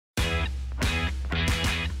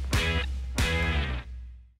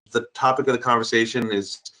the topic of the conversation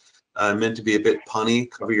is meant to be a bit punny,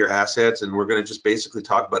 cover your assets, and we're going to just basically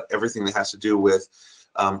talk about everything that has to do with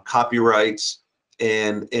copyrights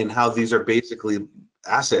and how these are basically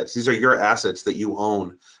assets. These are your assets that you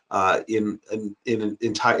own in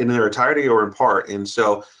their entirety or in part. And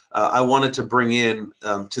so I wanted to bring in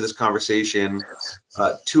to this conversation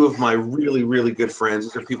two of my really, really good friends.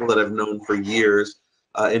 These are people that I've known for years.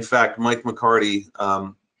 In fact, Mike McCarty,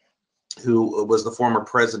 who was the former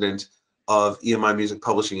president of EMI Music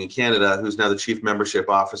Publishing in Canada, who's now the chief membership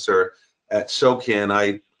officer at SOCAN.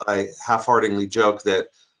 I half-heartedly joke that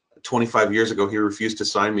 25 years ago he refused to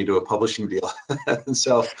sign me to a publishing deal, and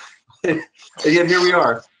so and yet here we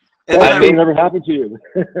are. And that may never happen to you.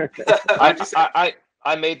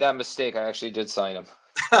 I made that mistake. I actually did sign him.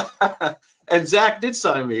 And Zach did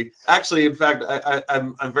sign me. Actually, in fact,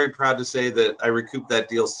 I'm very proud to say that I recouped that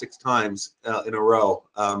deal 6 times in a row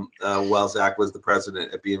while Zach was the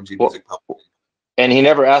president at BMG Music Publishing. And he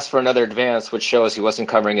never asked for another advance, which shows he wasn't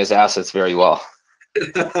covering his assets very well.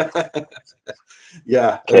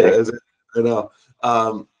 Yeah, I know.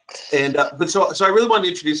 But so I really want to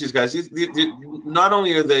introduce these guys. Not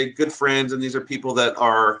only are they good friends, and these are people that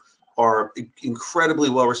are incredibly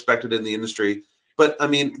well respected in the industry, but I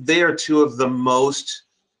mean, they are two of the most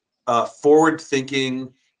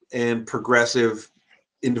forward-thinking and progressive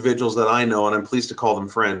individuals that I know, and I'm pleased to call them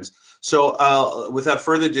friends. So without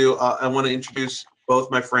further ado, I want to introduce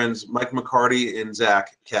both my friends, Mike McCarty and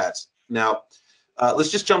Zach Katz. Now,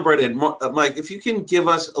 let's just jump right in. Mike, if you can give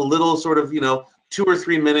us a little sort of, 2 or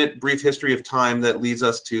 3 minute brief history of time that leads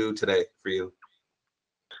us to today for you.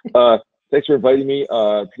 Thanks for inviting me.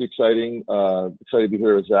 Pretty exciting. Excited to be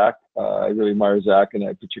here with Zach. I really admire Zach, and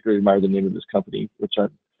I particularly admire the name of this company, which I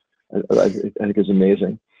think is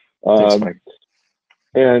amazing. Thanks, Mike.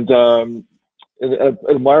 And I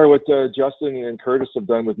admire what Justin and Curtis have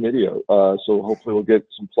done with MDIIO. So hopefully we'll get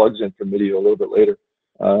some plugs in from MDIIO a little bit later,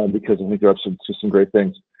 because I think they're up to some great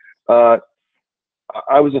things. I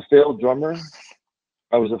was a failed drummer.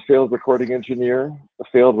 I was a failed recording engineer, a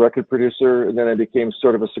failed record producer, and then I became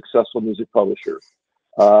sort of a successful music publisher.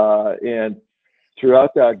 And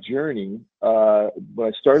throughout that journey, when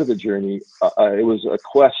I started the journey, it was a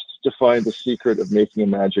quest to find the secret of making a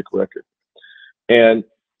magic record. And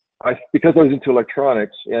because I was into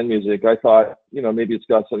electronics and music, I thought, maybe it's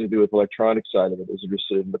got something to do with the electronic side of it. I was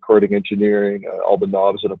interested in recording engineering, all the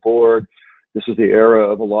knobs on a board. This is the era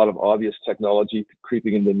of a lot of obvious technology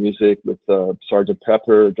creeping into music with Sgt.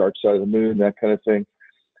 Pepper, Dark Side of the Moon, that kind of thing.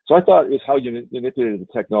 So I thought it was how you manipulated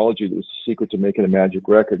the technology that was the secret to making a magic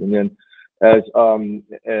record. And then as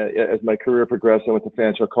my career progressed, I went to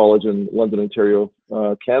Fanshawe College in London, Ontario,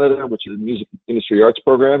 Canada, which is a music industry arts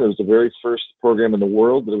program. It was the very first program in the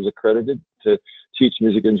world that was accredited to teach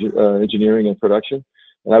music engineering and production.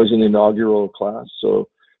 And I was in the inaugural class. So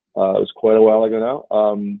it was quite a while ago now,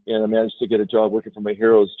 and I managed to get a job working for my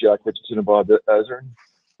heroes, Jack Richardson and Bob Ezrin.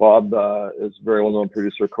 Bob is a very well-known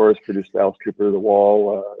producer, of course, produced Alice Cooper, The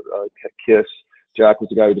Wall, Kiss. Jack was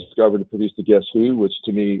the guy who discovered and produced the Guess Who, which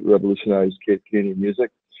to me revolutionized Canadian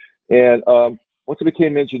music. And once I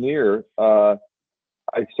became an engineer, I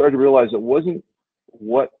started to realize it wasn't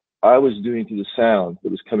what I was doing to the sound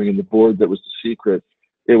that was coming in the board that was the secret.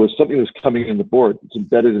 It was something that was coming in the board. It's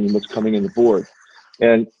embedded in what's coming in the board.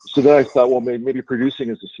 And so then I thought, well, maybe producing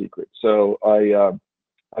is the secret. So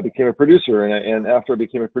I became a producer, and after I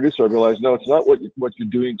became a producer, I realized, no, it's not what you're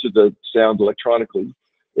doing to the sound electronically.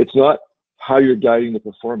 It's not how you're guiding the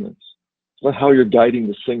performance. It's not how you're guiding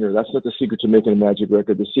the singer. That's not the secret to making a magic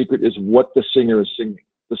record. The secret is what the singer is singing,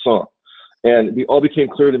 the song. And it all became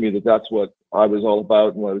clear to me that that's what I was all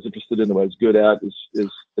about, and what I was interested in, and what I was good at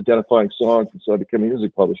is identifying songs. And so I became a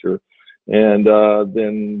music publisher. And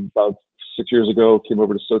then about 6 years ago, came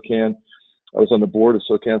over to SOCAN. I was on the board of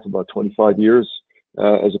SOCAN for about 25 years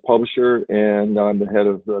as a publisher, and now I'm the head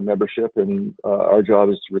of membership, and our job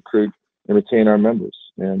is to recruit and retain our members.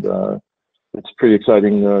 And it's a pretty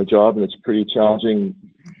exciting job, and it's pretty challenging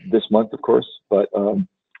this month, of course, but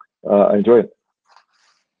I enjoy it.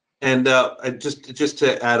 And just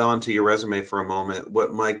to add on to your resume for a moment,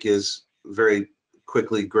 what Mike is very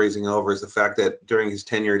quickly grazing over is the fact that during his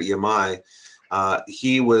tenure at EMI,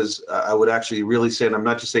 he was, I would actually really say, and I'm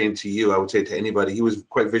not just saying to you, I would say to anybody, he was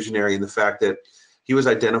quite visionary in the fact that he was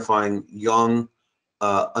identifying young,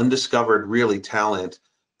 undiscovered, really, talent,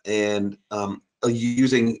 and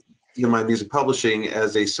using EMI Music Publishing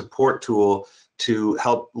as a support tool to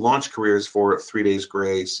help launch careers for 3 Days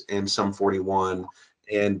Grace and Sum 41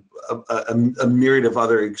 and a myriad of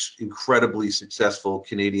other incredibly successful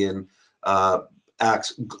Canadian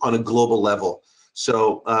acts on a global level.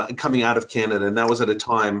 So coming out of Canada, and that was at a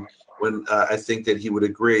time when I think that he would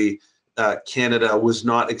agree, Canada was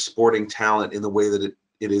not exporting talent in the way that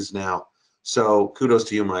it is now. So kudos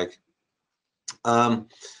to you, Mike.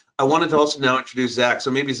 I wanted to also now introduce Zach.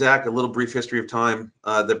 So maybe Zach, a little brief history of time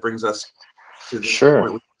that brings us to this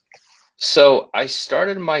point. So I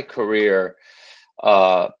started my career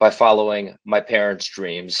by following my parents'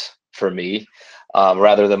 dreams for me,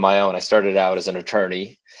 rather than my own. I started out as an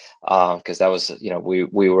attorney because that was,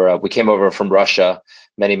 we came over from Russia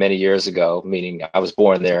many years ago, meaning I was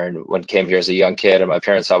born there, and when came here as a young kid, and my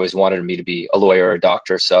parents always wanted me to be a lawyer or a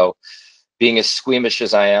doctor. So being as squeamish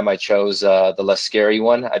as I am, I chose the less scary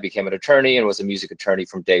one. I became an attorney and was a music attorney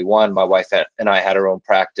from day one. My wife and I had our own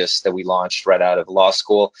practice that we launched right out of law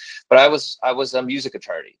school. But I was a music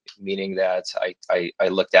attorney, meaning that I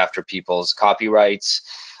looked after people's copyrights.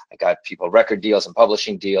 I got people record deals and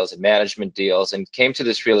publishing deals and management deals, and came to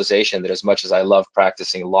this realization that as much as I love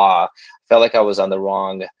practicing law, I felt like I was on the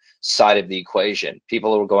wrong side of the equation.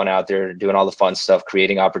 People were going out there doing all the fun stuff,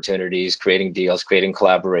 creating opportunities, creating deals, creating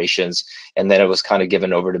collaborations, and then it was kind of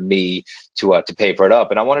given over to me to paper it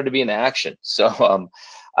up. And I wanted to be in the action, so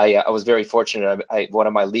I was very fortunate. One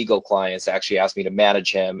of my legal clients actually asked me to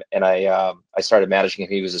manage him, and I started managing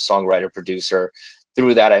him. He was a songwriter producer.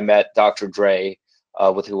 Through that, I met Dr. Dre,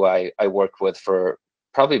 with who I worked with for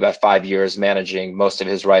probably about 5 years, managing most of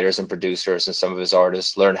his writers and producers and some of his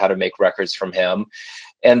artists, learned how to make records from him.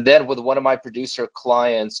 And then with one of my producer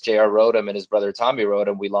clients, J.R. Rodham, and his brother Tommy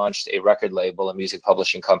Rodham, we launched a record label, a music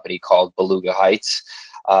publishing company called Beluga Heights.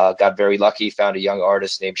 Got very lucky, found a young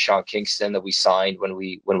artist named Sean Kingston that we signed when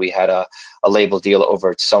we had a label deal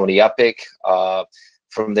over at Sony Epic.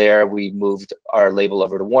 From there, we moved our label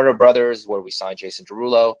over to Warner Brothers, where we signed Jason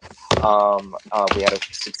Derulo. We had a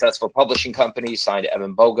successful publishing company, signed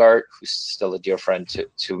Evan Bogart, who's still a dear friend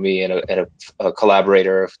to me and a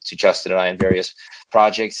collaborator to Justin and I in various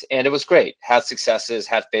projects. And it was great. Had successes,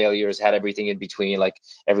 had failures, had everything in between, like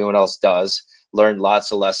everyone else does. Learned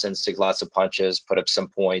lots of lessons, took lots of punches, put up some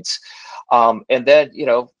points. And then,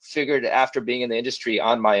 figured after being in the industry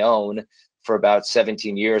on my own for about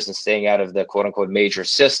 17 years and staying out of the quote unquote major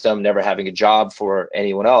system, never having a job for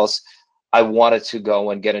anyone else, I wanted to go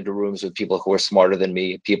and get into rooms with people who are smarter than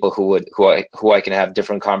me, people who I can have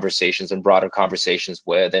different conversations and broader conversations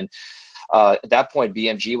with. And at that point,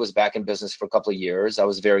 BMG was back in business for a couple of years. I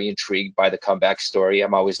was very intrigued by the comeback story.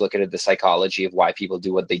 I'm always looking at the psychology of why people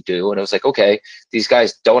do what they do. And I was like, okay, these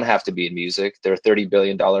guys don't have to be in music. They're a $30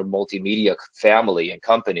 billion multimedia family and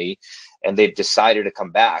company, and they've decided to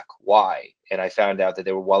come back. Why? And I found out that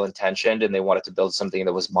they were well-intentioned and they wanted to build something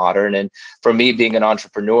that was modern. And for me, being an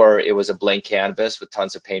entrepreneur, it was a blank canvas with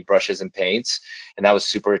tons of paintbrushes and paints. And that was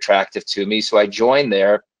super attractive to me. So I joined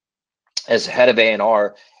there as head of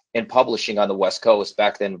A&R in publishing on the West Coast.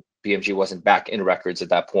 Back then, BMG wasn't back in records at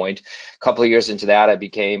that point. A couple of years into that, I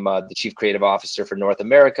became the chief creative officer for North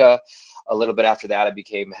America. A little bit after that, I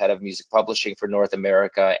became head of music publishing for North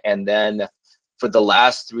America. And then for the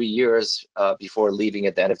last 3 years, before leaving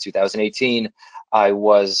at the end of 2018, I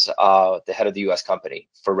was the head of the US company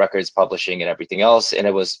for records, publishing, and everything else. And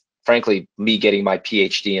it was, frankly, me getting my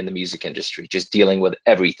PhD in the music industry, just dealing with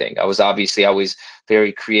everything. I was obviously always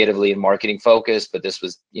very creatively and marketing focused, but this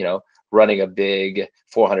was, running a big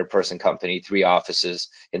 400-person company, 3 offices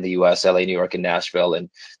in the US, LA, New York, and Nashville. And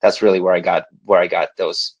that's really where I got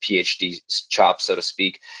those PhD chops, so to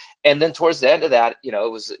speak. And then towards the end of that,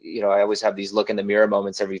 it was, I always have these look in the mirror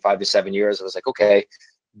moments every 5 to 7 years. I was like, okay,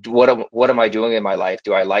 what am I doing in my life?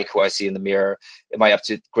 Do I like who I see in the mirror? Am I up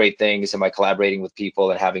to great things? Am I collaborating with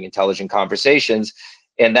people and having intelligent conversations?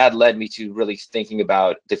 And that led me to really thinking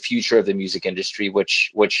about the future of the music industry,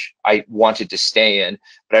 which I wanted to stay in,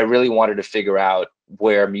 but I really wanted to figure out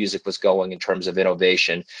where music was going in terms of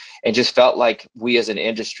innovation, and just felt like we as an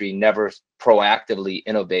industry never proactively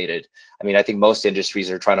innovated. I mean, I think most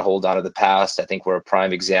industries are trying to hold on to the past. I think we're a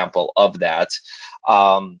prime example of that.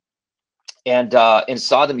 And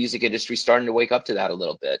saw the music industry starting to wake up to that a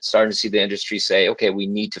little bit, starting to see the industry say, okay, we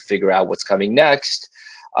need to figure out what's coming next.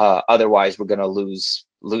 Otherwise, we're going to lose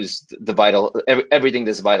the vital, everything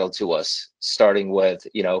that's vital to us, starting with,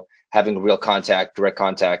 having real contact, direct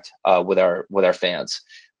contact with our fans,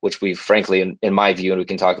 which we've, frankly, in my view, and we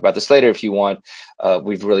can talk about this later if you want,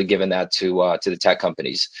 we've really given that to the tech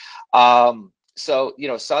companies. So,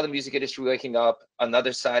 saw the music industry waking up.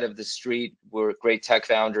 Another side of the street were great tech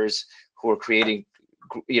founders who were creating,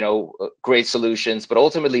 great solutions, but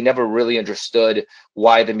ultimately never really understood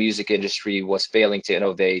why the music industry was failing to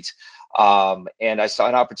innovate. And I saw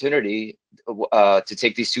an opportunity to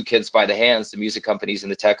take these 2 kids by the hands, the music companies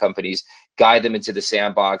and the tech companies, guide them into the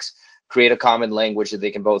sandbox, create a common language that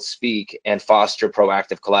they can both speak, and foster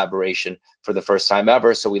proactive collaboration for the first time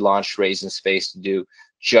ever. So we launched Raised in Space to do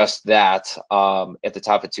just that at the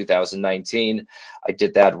top of 2019. I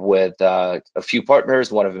did that with a few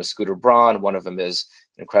partners. One of them is Scooter Braun. One of them is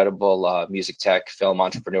incredible music tech film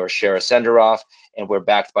entrepreneur Shara Senderoff. And we're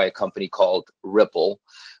backed by a company called Ripple,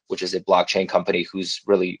 which is a blockchain company who's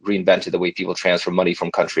really reinvented the way people transfer money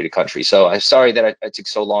from country to country. So I'm sorry that I took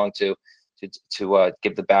so long to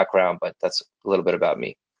give the background, but that's a little bit about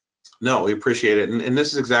me. No, we appreciate it. And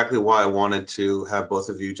this is exactly why I wanted to have both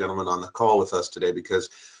of you gentlemen on the call with us today, because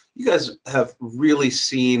you guys have really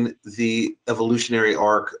seen the evolutionary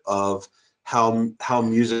arc of how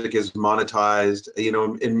music is monetized.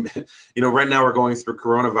 Right now we're going through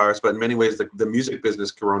coronavirus, but in many ways the music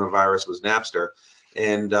business coronavirus was Napster.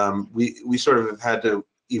 And we sort of have had to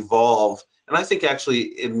evolve, and I think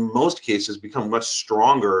actually in most cases become much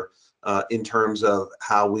stronger in terms of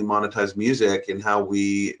how we monetize music and how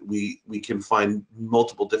we can find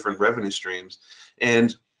multiple different revenue streams.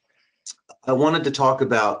 And I wanted to talk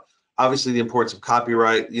about obviously the importance of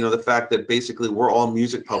copyright, the fact that basically we're all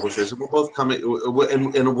music publishers, and we're both coming,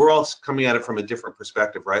 and we're all coming at it from a different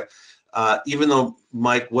perspective, right? Even though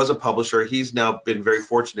Mike was a publisher, he's now been very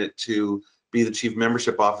fortunate to be the chief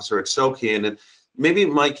membership officer at SOCAN. And maybe,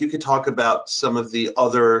 Mike, you could talk about some of the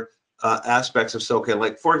other aspects of SOCAN.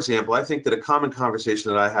 Like, for example, I think that a common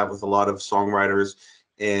conversation that I have with a lot of songwriters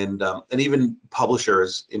and even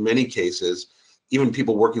publishers in many cases, even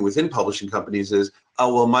people working within publishing companies, is,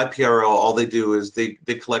 oh, well, my PRO, all they do is they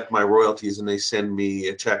collect my royalties and they send me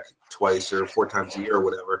a check twice or 4 times a year or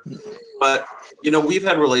whatever. But, we've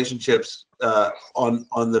had relationships on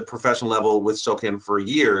the professional level with SOCAN for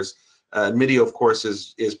years. MDIIO, of course,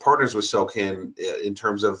 is partners with SOCAN in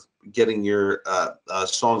terms of getting your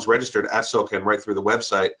songs registered at SOCAN right through the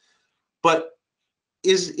website. But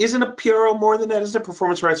isn't a PRO more than that? Isn't a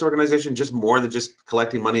performance rights organization just more than just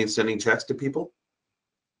collecting money and sending checks to people?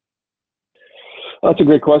 That's a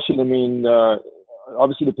great question. I mean,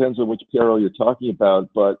 obviously depends on which PRO you're talking about,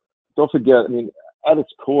 but don't forget, I mean, at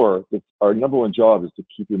its core, our number one job is to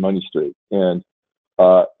keep your money straight. And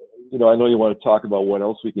I know you want to talk about what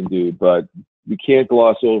else we can do, but we can't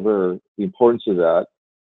gloss over the importance of that,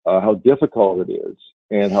 how difficult it is,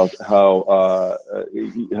 and how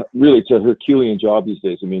really it's a Herculean job these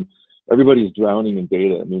days. I mean, everybody's drowning in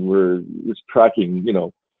data. I mean, we're tracking,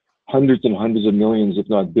 hundreds and hundreds of millions, if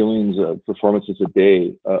not billions, of performances a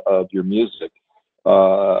day of your music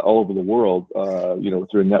all over the world,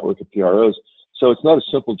 through a network of PROs. So it's not a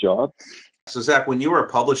simple job. So Zach, when you were a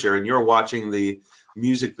publisher and you were watching the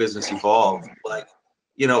music business evolve,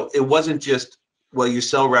 it wasn't just, well, you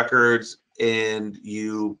sell records and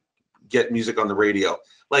you get music on the radio.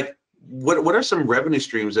 Like, what are some revenue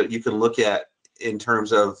streams that you can look at in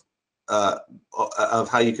terms of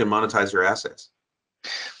how you can monetize your assets?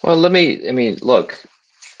 Well, look,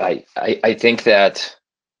 I think that,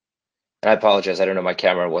 and I apologize, I don't know, my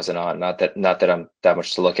camera wasn't on. Not that I'm that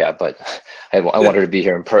much to look at, but I wanted to be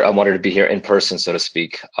here in person, so to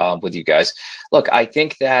speak, with you guys. Look, I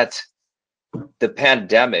think that the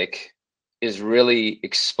pandemic is really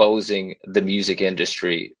exposing the music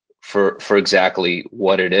industry for exactly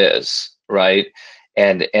what it is, right?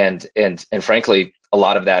 And frankly, a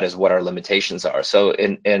lot of that is what our limitations are. So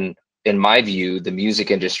in my view, the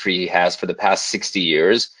music industry has, for the past 60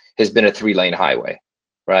 years, has been a 3-lane highway,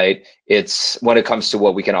 right? It's, when it comes to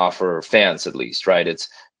what we can offer fans, at least, right? It's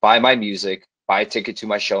buy my music, buy a ticket to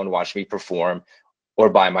my show and watch me perform, or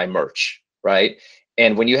buy my merch, right?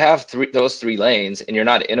 And when you have those 3 lanes and you're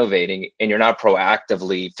not innovating and you're not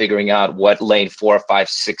proactively figuring out what lane 4, 5,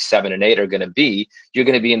 6, 7, and 8 are going to be, you're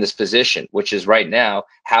going to be in this position, which is right now,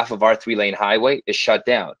 half of our 3-lane highway is shut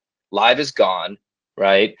down. Live is gone,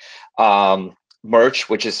 right? Merch,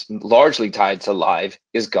 which is largely tied to live,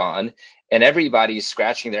 is gone. And everybody's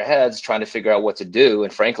scratching their heads trying to figure out what to do.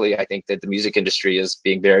 And frankly, I think that the music industry is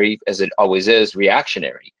being very, as it always is,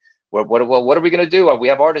 reactionary. What are we going to do? We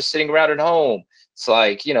have artists sitting around at home. It's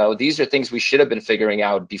like, these are things we should have been figuring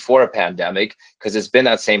out before a pandemic, because it's been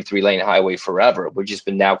that same 3-lane highway forever. We've just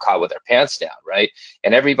been now caught with our pants down, right?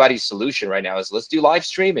 And everybody's solution right now is, let's do live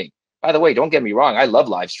streaming. By the way, don't get me wrong, I love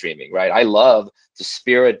live streaming, right? I love the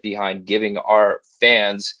spirit behind giving our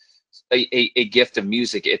fans a gift of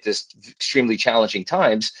music at this extremely challenging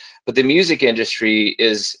times. But the music industry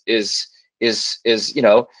is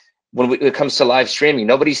when it comes to live streaming,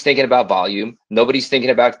 nobody's thinking about volume, nobody's thinking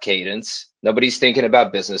about cadence, nobody's thinking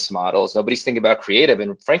about business models, nobody's thinking about creative.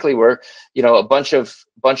 And frankly, we're a bunch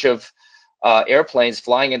of airplanes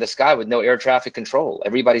flying in the sky with no air traffic control.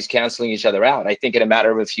 Everybody's canceling each other out. I think in a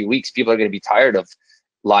matter of a few weeks, people are going to be tired of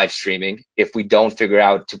live streaming if we don't figure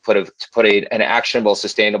out to put an actionable,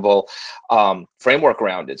 sustainable framework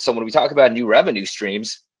around it. So when we talk about new revenue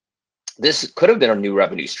streams, this could have been a new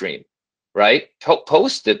revenue stream, right?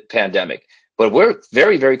 Post the pandemic, but we're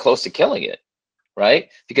very, very close to killing it, right?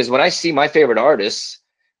 Because when I see my favorite artists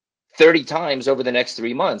 30 times over the next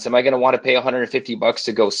 3 months, am I going to want to pay $150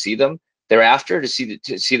 to go see them thereafter to see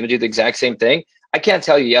them do the exact same thing? I can't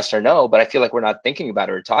tell you yes or no, but I feel like we're not thinking about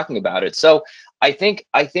it or talking about it. So I think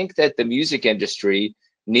that the music industry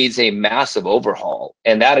needs a massive overhaul,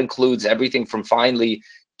 and that includes everything from finally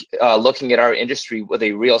looking at our industry with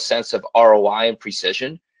a real sense of ROI and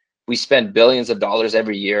precision. We spend billions of dollars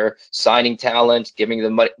every year signing talent, giving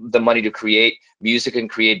them the money to create music and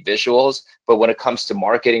create visuals. But when it comes to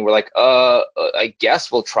marketing, we're like, I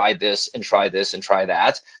guess we'll try this and try this and try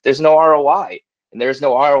that. There's no ROI. And there's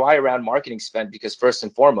no ROI around marketing spend because first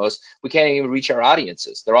and foremost, we can't even reach our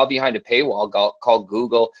audiences. They're all behind a paywall called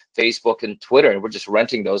Google, Facebook, and Twitter, and we're just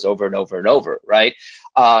renting those over and over and over, right?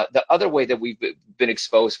 The other way that we've been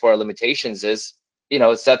exposed for our limitations is,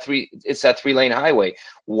 it's that three-lane highway.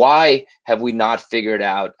 Why have we not figured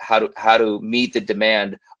out how to meet the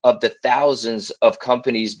demand of the thousands of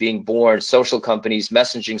companies being born, social companies,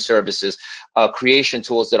 messaging services, creation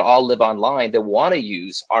tools that all live online that want to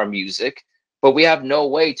use our music? But we have no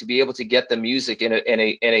way to be able to get the music in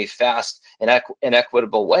a fast and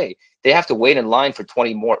equitable way. They have to wait in line for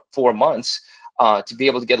 4 months to be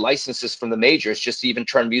able to get licenses from the majors just to even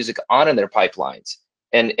turn music on in their pipelines.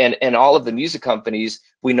 And all of the music companies,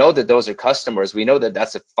 we know that those are customers. We know that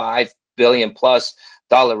that's a $5 billion+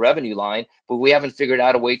 revenue line, but we haven't figured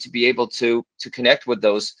out a way to be able to connect with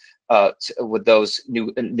those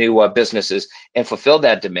new businesses and fulfill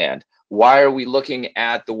that demand. Why are we looking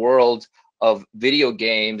at the world of video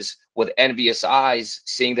games with envious eyes,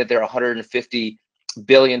 seeing that they're $150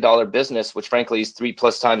 billion business, which frankly is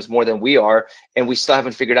 3+ times more than we are, and we still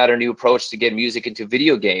haven't figured out a new approach to get music into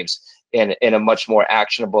video games in a much more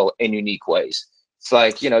actionable and unique ways? It's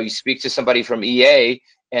like, you speak to somebody from EA,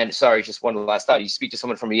 and sorry, just one last thought. You speak to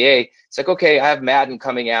someone from EA, it's like, okay, I have Madden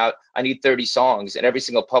coming out, I need 30 songs, and every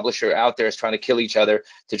single publisher out there is trying to kill each other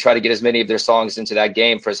to try to get as many of their songs into that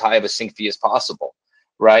game for as high of a sync fee as possible,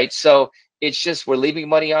 right? So it's just, we're leaving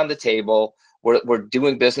money on the table. We're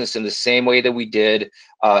doing business in the same way that we did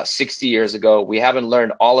 60 years ago. We haven't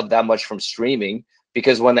learned all of that much from streaming,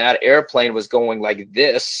 because when that airplane was going like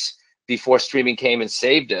this before streaming came and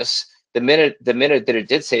saved us, the minute that it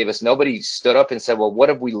did save us, nobody stood up and said, well, what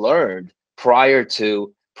have we learned prior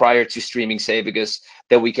to streaming saving us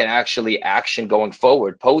that we can actually action going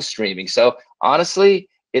forward post streaming? So honestly,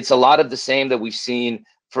 it's a lot of the same that we've seen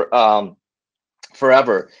for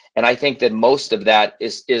forever. And I think that most of that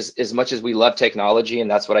is as much as we love technology,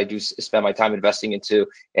 and that's what I do spend my time investing into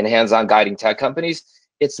and hands-on guiding tech companies.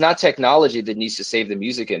 It's not technology that needs to save the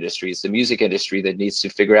music industry. It's the music industry that needs to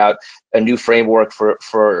figure out a new framework for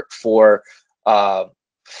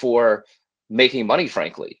making money,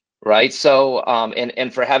 frankly, right? So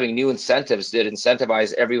and for having new incentives that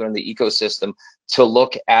incentivize everyone in the ecosystem to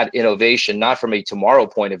look at innovation, not from a tomorrow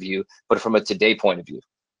point of view, but from a today point of view.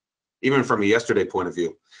 Even from a yesterday point of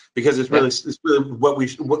view, because it's really what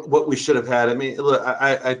we should have had. I mean, look,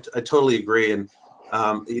 I totally agree, and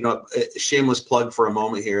shameless plug for a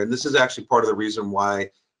moment here, and this is actually part of the reason why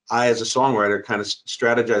I, as a songwriter, kind of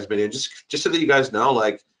strategize video, just so that you guys know,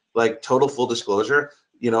 like total full disclosure.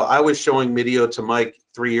 I was showing MDIIO to Mike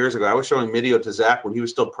 3 years ago. I was showing MDIIO to Zach when he was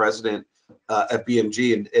still president at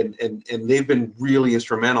BMG, and they've been really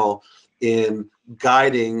instrumental in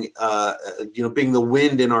guiding, being the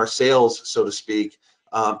wind in our sails, so to speak,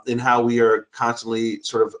 in how we are constantly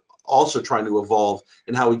sort of also trying to evolve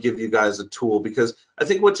and how we give you guys a tool. Because I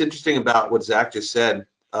think what's interesting about what Zach just said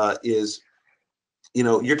is,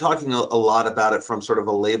 you're talking a lot about it from sort of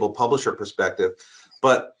a label publisher perspective,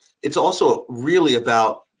 but it's also really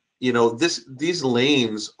about, these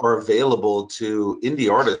lanes are available to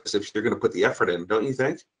indie artists if you're going to put the effort in, don't you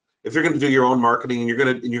think? If you're going to do your own marketing and you're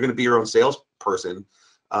going to be your own salesperson,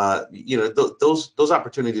 those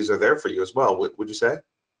opportunities are there for you as well. Would you say?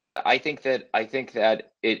 I think that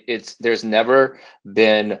there's never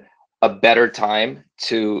been a better time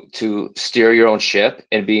to steer your own ship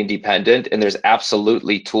and be independent. And there's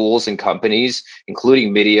absolutely tools and companies,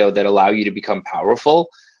 including MDIIO, that allow you to become powerful.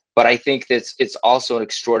 But I think that it's also an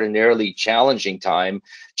extraordinarily challenging time,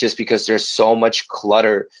 just because there's so much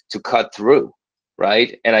clutter to cut through.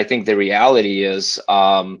 Right. And I think the reality is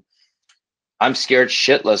I'm scared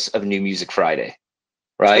shitless of New Music Friday.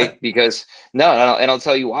 Right. Because and I'll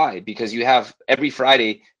tell you why. Because you have every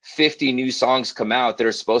Friday 50 new songs come out that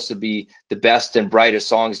are supposed to be the best and brightest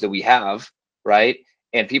songs that we have. Right.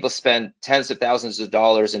 and people spend tens of thousands of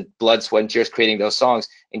dollars in blood, sweat, and tears creating those songs.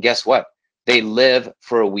 And guess what? They live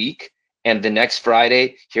for a week, and the next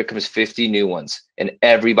Friday, here comes 50 new ones, and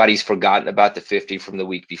everybody's forgotten about the 50 from the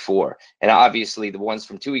week before. And obviously, the ones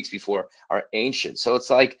from 2 weeks before are ancient. So it's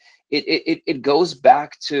like it goes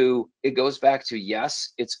back to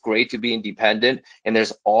yes, it's great to be independent, and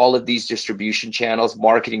there's all of these distribution channels,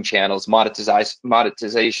 marketing channels,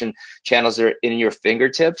 monetization channels that are in your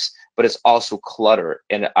fingertips, but it's also clutter.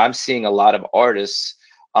 And I'm seeing a lot of artists,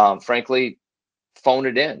 frankly, phone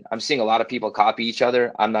it in. I'm seeing a lot of people copy each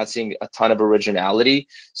other. I'm not seeing a ton of originality.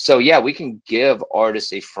 So yeah, we can give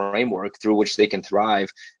artists a framework through which they can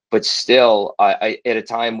thrive, but still, at a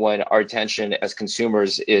time when our attention as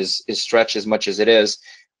consumers is stretched as much as it is,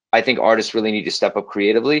 I think artists really need to step up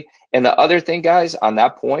creatively. And the other thing, guys, on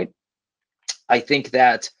that point, I think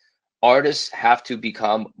that artists have to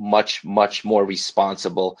become much, much more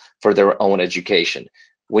responsible for their own education.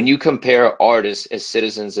 When you compare artists as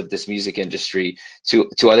citizens of this music industry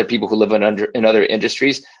to other people who live in other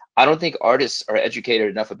industries, I don't think artists are educated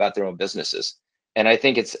enough about their own businesses. And I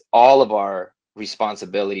think it's all of our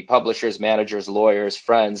responsibility, publishers, managers, lawyers,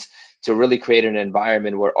 friends, to really create an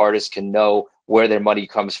environment where artists can know where their money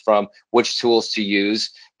comes from, which tools to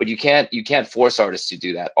use. But you can't force artists to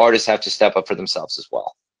do that. Artists have to step up for themselves as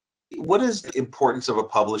well. What is the importance of a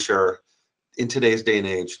publisher in today's day and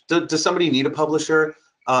age? Does somebody need a publisher?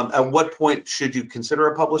 At what point should you consider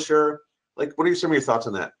a publisher? Like, what are some of your thoughts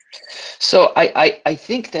on that? So I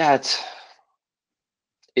think that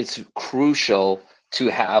it's crucial to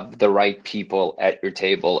have the right people at your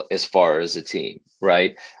table as far as a team,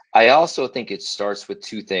 right? I also think it starts with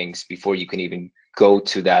two things before you can even go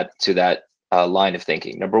to that line of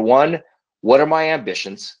thinking. Number one, what are my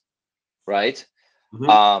ambitions, right?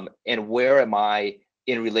 Mm-hmm. And where am I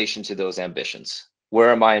in relation to those ambitions?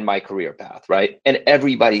 Where am I in my career path, right? And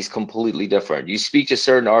everybody's completely different. You speak to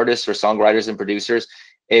certain artists or songwriters and producers,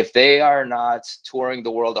 if they are not touring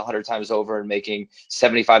the world 100 times over and making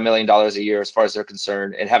 $75 million a year as far as they're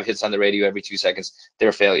concerned and have hits on the radio every 2 seconds, they're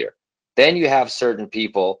a failure. Then you have certain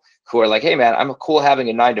people who are like, hey man, I'm cool having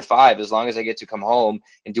a 9 to 5 as long as I get to come home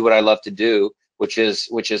and do what I love to do, which is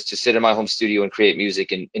to sit in my home studio and create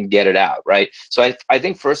music and get it out, right? So I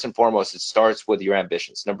think first and foremost, it starts with your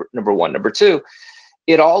ambitions, number one. Number two,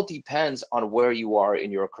 it all depends on where you are in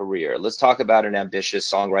your career. Let's talk about an ambitious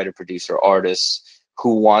songwriter, producer, artist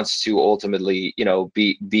who wants to ultimately,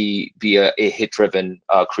 be a hit-driven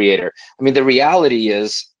creator. I mean, the reality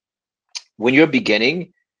is, when you're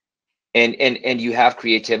beginning and you have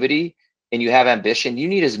creativity and you have ambition, you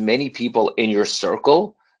need as many people in your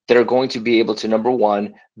circle that are going to be able to, number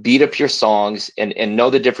one, beat up your songs and know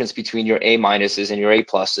the difference between your A minuses and your A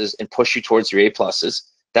pluses and push you towards your A pluses.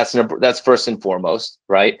 That's first and foremost,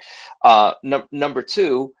 right? Number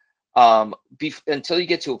two, until you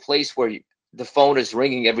get to a place where the phone is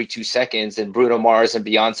ringing every 2 seconds and Bruno Mars and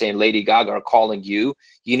Beyonce and Lady Gaga are calling you,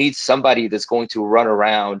 you need somebody that's going to run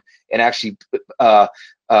around and actually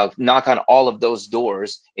knock on all of those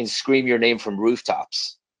doors and scream your name from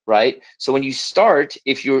rooftops, right? So when you start,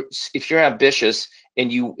 if you're ambitious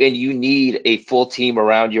and you need a full team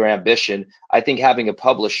around your ambition, I think having a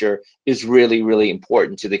publisher is really, really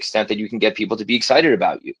important, to the extent that you can get people to be excited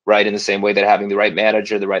about you, right? In the same way that having the right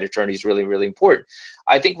manager, the right attorney is really, really important.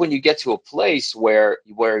 I think when you get to a place where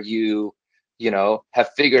you have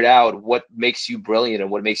figured out what makes you brilliant and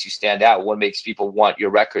what makes you stand out, what makes people want your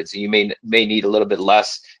records, and you may need a little bit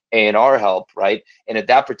less A&R help, right? And at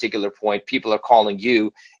that particular point, people are calling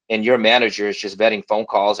you, and your manager is just vetting phone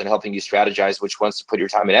calls and helping you strategize which ones to put your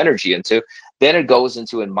time and energy into. Then it goes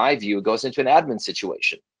into, in my view, it goes into an admin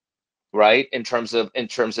situation, right? In terms of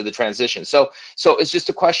the transition. So it's just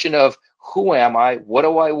a question of, who am I? What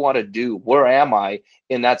do I want to do? Where am I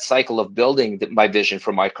in that cycle of building my vision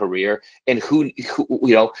for my career? And who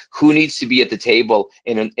needs to be at the table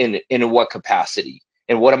in what capacity?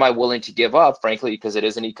 And what am I willing to give up, frankly, because it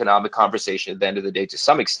is an economic conversation at the end of the day to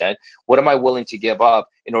some extent. What am I willing to give up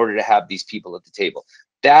in order to have these people at the table?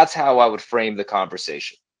 That's how I would frame the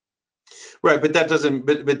conversation. Right, but that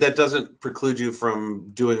doesn't preclude you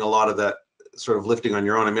from doing a lot of that sort of lifting on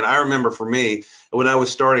your own. I mean, I remember for me, when I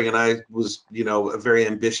was starting and I was, a very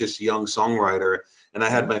ambitious young songwriter, and I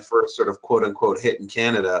had my first sort of quote unquote hit in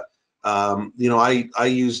Canada, I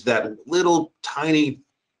used that little tiny,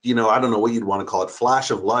 I don't know what you'd want to call it,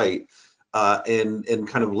 flash of light, and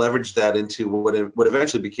kind of leveraged that into what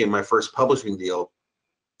eventually became my first publishing deal,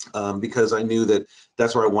 because I knew that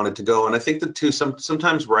that's where I wanted to go. And I think that too,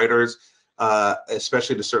 sometimes writers,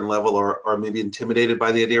 especially to a certain level, are maybe intimidated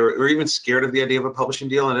by the idea, or even scared of the idea of a publishing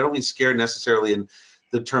deal. And I don't mean scared necessarily in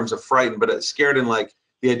the terms of frightened, but scared in like,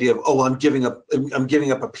 the idea of, oh, I'm giving up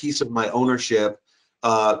a piece of my ownership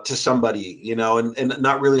to somebody, you know, and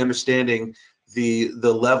not really understanding the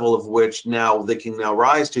level of which now they can now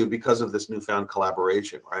rise to because of this newfound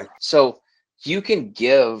collaboration, right? So you can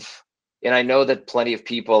give, and I know that plenty of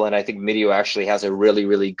people, and I think MDIIO actually has a really,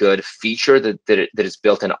 really good feature that is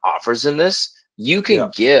built in offers in this. You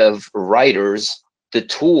can give writers the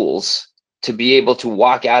tools to be able to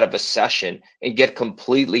walk out of a session and get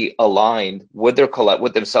completely aligned with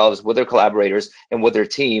with themselves, with their collaborators, and with their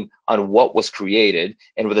team on what was created,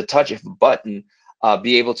 and with a touch of a button,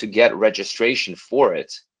 be able to get registration for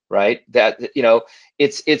it. Right? That, you know,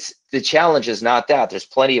 it's the challenge is not that. There's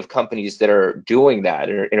plenty of companies that are doing that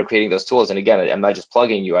and are creating those tools. And again, I'm not just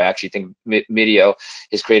plugging you. I actually think MDIIO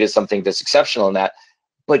has created something that's exceptional in that.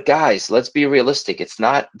 But guys, let's be realistic. It's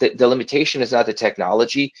not the limitation is not the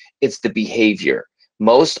technology, it's the behavior.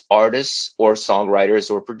 Most artists or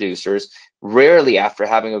songwriters or producers rarely, after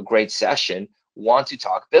having a great session, want to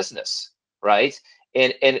talk business, right?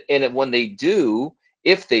 And when they do,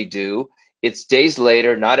 if they do, it's days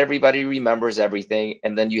later, not everybody remembers everything,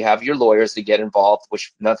 and then you have your lawyers to get involved,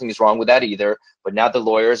 which nothing is wrong with that either, but now the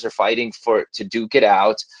lawyers are fighting to duke it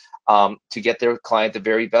out, to get their client the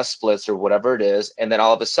very best splits or whatever it is, and then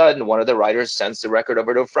all of a sudden, one of the writers sends the record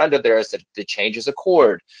over to a friend of theirs that changes a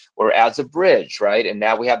chord or adds a bridge, right? And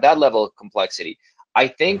now we have that level of complexity. I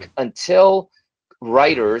think until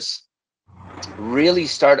writers really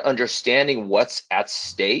start understanding what's at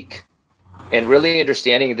stake, and really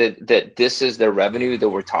understanding that this is the revenue that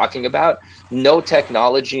we're talking about, no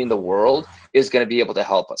technology in the world is going to be able to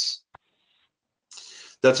help us.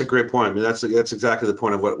 That's a great point. I mean, that's exactly the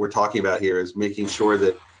point of what we're talking about here, is making sure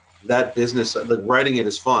that business, like writing it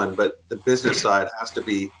is fun, but the business side has to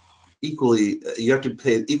be equally, you have to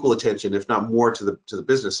pay equal attention, if not more, to the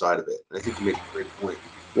business side of it. And I think you make a great point.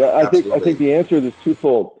 Yeah, I think the answer is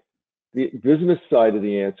twofold. The business side of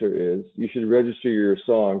the answer is you should register your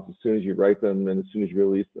songs as soon as you write them and as soon as you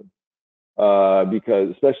release them. Because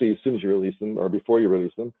especially as soon as you release them or before you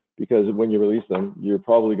release them, because when you release them, you're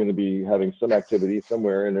probably going to be having some activity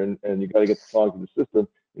somewhere, and you got to get the songs in the system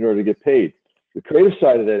in order to get paid. The creative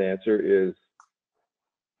side of that answer is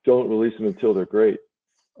don't release them until they're great.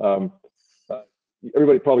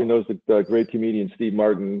 Everybody probably knows the great comedian Steve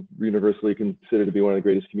Martin, universally considered to be one of the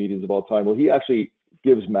greatest comedians of all time. Well, he actually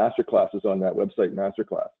gives master classes on that website,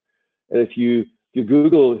 Masterclass. And if you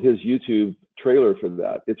Google his YouTube trailer for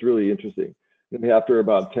that, it's really interesting. And after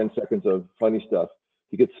about 10 seconds of funny stuff,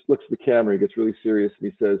 he looks at the camera, he gets really serious,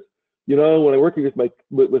 and he says, you know, when I'm working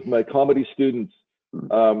with my comedy students,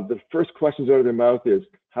 the first questions out of their mouth is,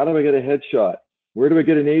 how do I get a headshot? Where do I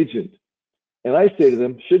get an agent? And I say to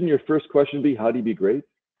them, shouldn't your first question be, how do you be great?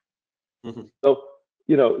 Mm-hmm. So,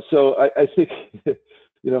 you know, so I think,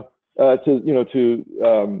 you know,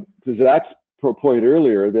 to Zach's point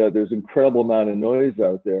earlier, that there's an incredible amount of noise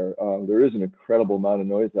out there. There is an incredible amount of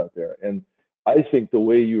noise out there. And I think the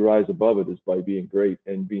way you rise above it is by being great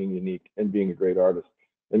and being unique and being a great artist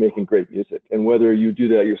and making great music. And whether you do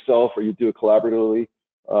that yourself or you do it collaboratively,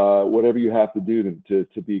 whatever you have to do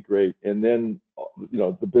to be great. And then, you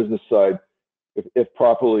know, the business side, if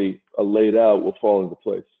properly laid out, will fall into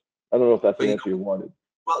place. I don't know if that's the answer you wanted.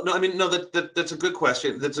 Well, no, I mean, no, that's a good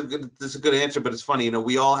question. That's a good answer, but it's funny, you know,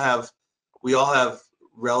 we all have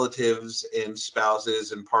relatives and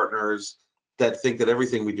spouses and partners that think that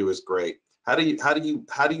everything we do is great. How do you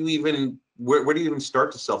even, where do you even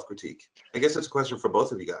start to self-critique? I guess that's a question for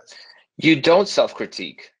both of you guys. You don't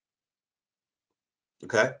self-critique.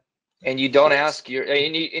 Okay. And you don't ask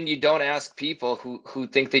you don't ask people who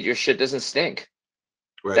think that your shit doesn't stink.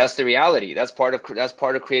 Right. That's the reality. That's part of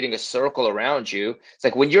creating a circle around you. It's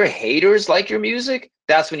like when your haters like your music,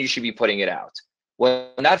 that's when you should be putting it out. When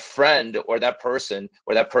that friend or that person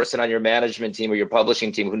on your management team or your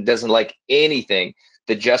publishing team who doesn't like anything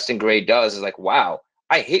that Justin Gray does is like, wow,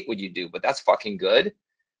 I hate what you do, but that's fucking good,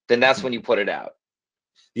 then that's when you put it out.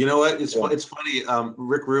 You know what? It's funny.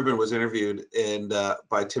 Rick Rubin was interviewed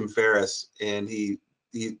by Tim Ferriss, and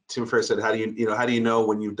Tim Ferriss said, how do you know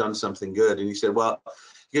when you've done something good? And he said, well,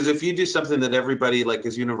 because if you do something that everybody like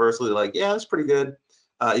is universally like, yeah, that's pretty good,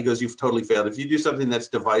 he goes, you've totally failed. If you do something that's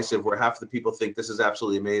divisive, where half the people think this is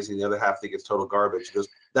absolutely amazing, the other half think it's total garbage, he goes,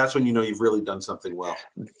 that's when you know you've really done something well.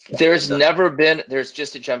 There's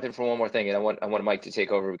just to jump in for one more thing, and I want Mike to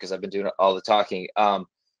take over because I've been doing all the talking.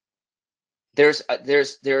 There's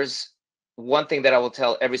one thing that I will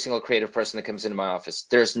tell every single creative person that comes into my office.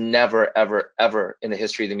 There's never, ever, ever in the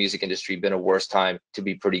history of the music industry been a worse time to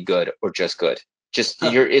be pretty good or just good.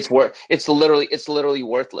 It's literally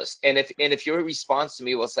worthless. And if your response to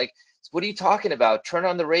me was like, what are you talking about? Turn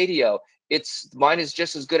on the radio. mine is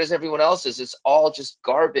just as good as everyone else's. It's all just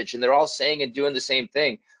garbage, and they're all saying and doing the same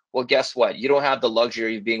thing. Well, guess what? You don't have the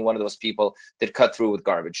luxury of being one of those people that cut through with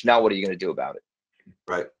garbage. Now, what are you going to do about it?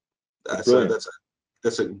 Right. That's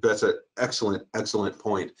an excellent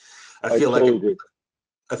point. I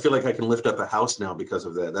feel like I can lift up a house now because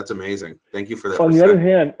of that. That's amazing. Thank you for that. On the other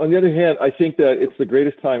hand, I think that it's the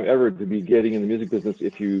greatest time ever to be getting in the music business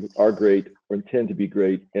if you are great or intend to be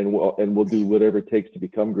great, and will do whatever it takes to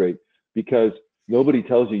become great, because nobody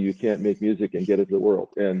tells you you can't make music and get it to the world,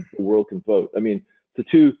 and the world can vote. I mean,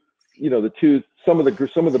 some of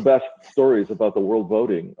the best stories about the world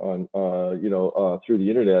voting on through the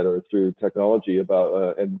internet or through technology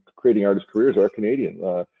about and creating artist careers are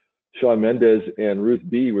Canadian. Shawn Mendes and Ruth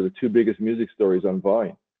B were the two biggest music stories on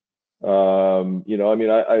Vine. I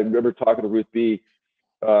remember talking to Ruth B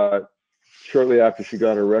shortly after she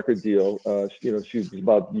got her record deal. She was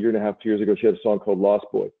about a year and a half, 2 years ago. She had a song called Lost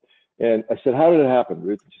Boy. And I said, how did it happen,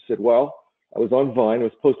 Ruth? And she said, well, I was on Vine. I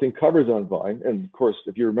was posting covers on Vine. And of course,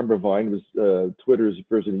 if you remember, Vine was Twitter's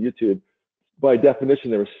version of YouTube. By definition,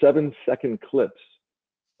 there were 7-second clips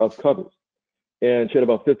of covers. And she had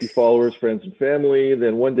about 50 followers, friends and family.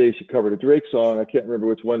 Then one day she covered a Drake song. I can't remember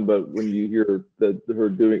which one, but when you hear the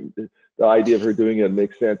idea of her doing it, it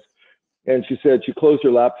makes sense. And she said she closed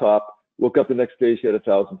her laptop, woke up the next day, she had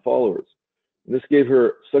 1,000 followers. And this gave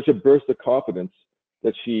her such a burst of confidence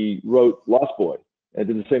that she wrote Lost Boy and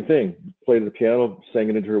did the same thing. Played the piano, sang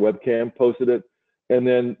it into her webcam, posted it. And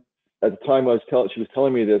then at the time she was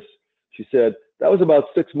telling me this, she said, that was about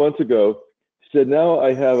 6 months ago. She said, now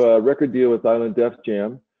I have a record deal with Island Def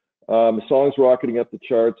Jam. The song's rocketing up the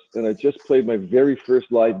charts, and I just played my very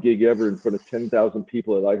first live gig ever in front of 10,000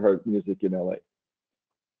 people at iHeart Music in LA.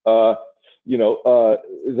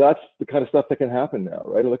 That's the kind of stuff that can happen now,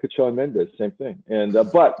 right? Look at Shawn Mendes, same thing. And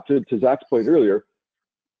but to Zach's point earlier,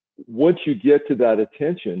 once you get to that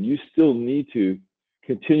attention, you still need to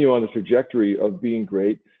continue on the trajectory of being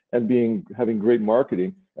great and having great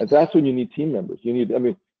marketing, and that's when you need team members.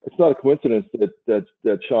 It's not a coincidence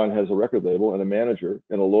that Shawn has a record label and a manager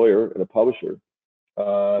and a lawyer and a publisher.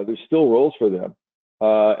 There's still roles for them,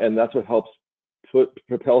 and that's what helps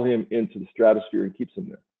propel him into the stratosphere and keeps him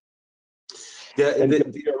there. Yeah, and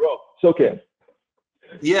it's okay.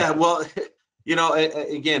 Yeah, well,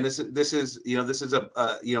 again, this is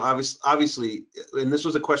obviously, and this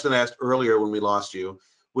was a question I asked earlier when we lost you,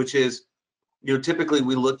 which is, typically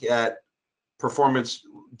we look at performance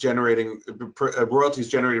generating royalties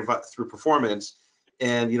generated through performance,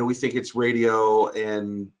 and we think it's radio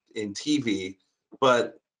and TV,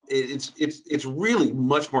 but it's really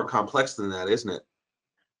much more complex than that, isn't it?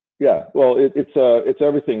 Yeah, well, it's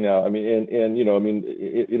everything now.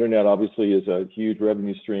 Internet obviously is a huge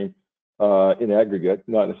revenue stream in aggregate,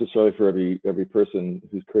 not necessarily for every person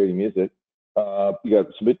who's creating music. You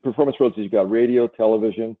got some performance royalties. You've got radio,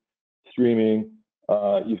 television, streaming.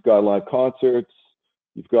 You've got live concerts.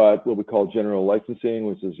 You've got what we call general licensing,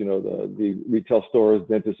 which is the retail stores,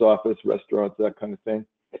 dentist office, restaurants, that kind of thing.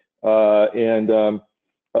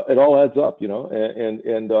 It all adds up, and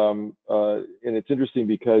it's interesting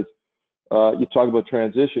because you talk about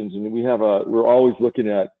transitions, and we're always looking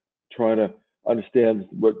at trying to understand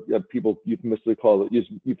what people euphemistically call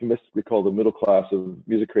the middle class of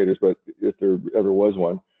music creators, but if there ever was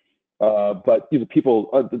one. But people,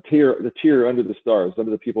 the tier under the stars,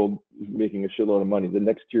 under the people making a shitload of money, the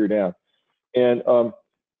next tier down, and a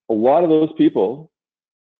lot of those people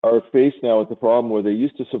are faced now with the problem where they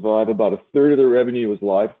used to survive. About a third of their revenue was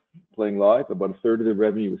playing live, about a third of their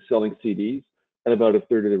revenue was selling CDs, and about a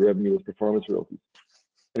third of their revenue was performance royalties.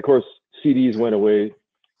 And of course, CDs went away,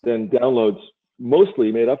 then downloads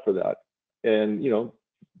mostly made up for that, and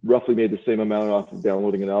roughly made the same amount off of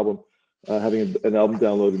downloading an album, having an album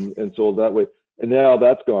downloaded and sold that way. And now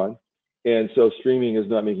that's gone, and so streaming is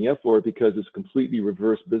not making up for it because it's a completely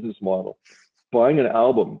reverse business model. Buying an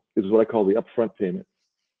album is what I call the upfront payment.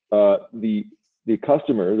 The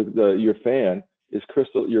customer, your fan,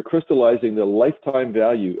 you're crystallizing the lifetime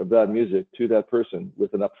value of that music to that person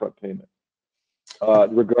with an upfront payment,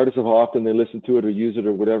 regardless of how often they listen to it or use it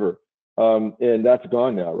or whatever. And that's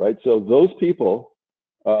gone now, right? So those people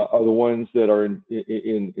are the ones that are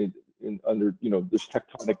in under, there's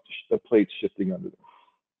tectonic plates shifting under them.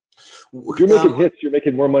 If you're making hits, you're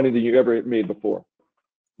making more money than you ever made before.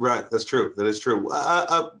 Right, that's true. That is true.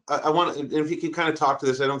 I want, if you can kind of talk to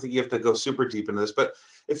this, I don't think you have to go super deep into this, but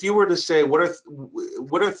if you were to say, what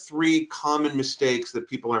are 3 common mistakes that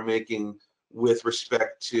people are making with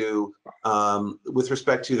respect to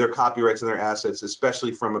their copyrights and their assets,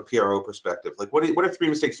 especially from a PRO perspective? Like, what are 3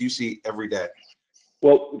 mistakes you see every day?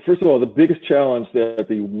 Well, first of all, the biggest challenge that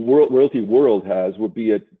the royalty world has would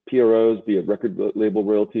be at PROs, be it record label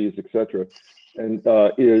royalties, etc., and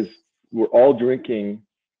is we're all drinking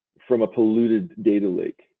from a polluted data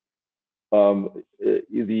lake.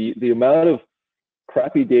 The amount of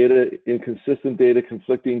crappy data, inconsistent data,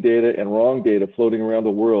 conflicting data, and wrong data floating around the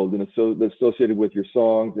world and that's associated with your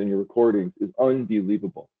songs and your recordings is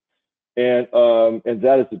unbelievable. And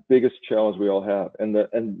that is the biggest challenge we all have. And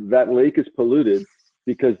that lake is polluted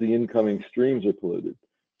because the incoming streams are polluted.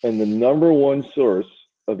 And the number one source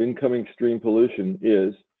of incoming stream pollution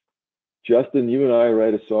is, Justin, you and I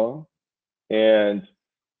write a song, and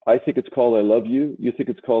I think it's called I Love You. You think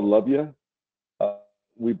it's called Love Ya.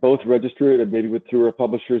 We both register it, and maybe through our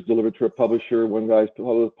publishers, deliver it to a publisher. One guy's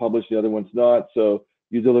published, the other one's not. So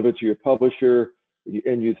you deliver it to your publisher,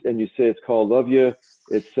 and you say it's called Love Ya.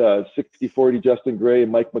 It's 60-40 Justin Gray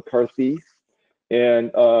and Mike McCarty.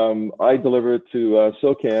 And I deliver it to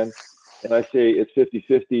SOCAN, and I say it's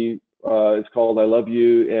 50-50. It's called I Love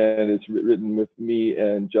You, and it's written with me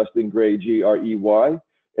and Justin Gray, Grey.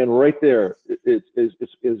 And right there, it is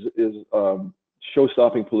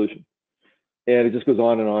show-stopping pollution. And it just goes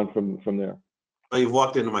on and on from there. Well, you've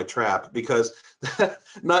walked into my trap, because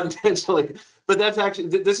not intentionally, but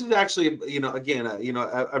this is actually, again,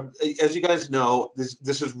 as you guys know,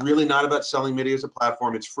 this is really not about selling MIDIIO as a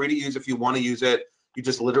platform. It's free to use if you want to use it. You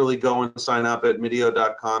just literally go and sign up at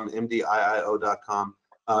MDIIO.com, MDIIO.com.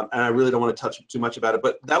 And I really don't want to touch too much about it,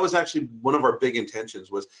 but that was actually one of our big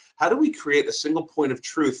intentions, was how do we create a single point of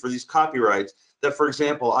truth for these copyrights that, for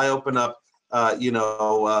example, I open up,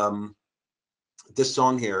 this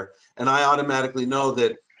song here, and I automatically know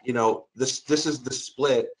that, this is the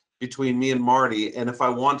split between me and Marty, and if I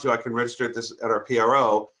want to, I can register this at our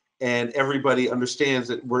PRO, and everybody understands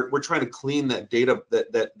that we're trying to clean that data,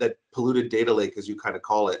 that polluted data lake, as you kind of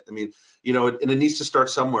call it. I mean, and it needs to start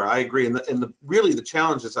somewhere. I agree, and really the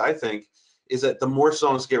challenge is, I think, is that the more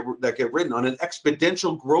songs that get written on an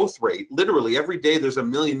exponential growth rate, literally every day there's 1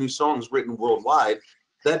 million new songs written worldwide.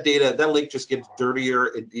 That lake just gets dirtier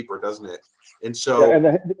and deeper, doesn't it? And so, yeah,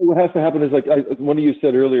 and what has to happen is, like one of you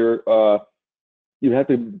said earlier, you have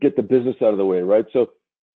to get the business out of the way, right? So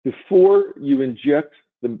before you inject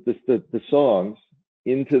the songs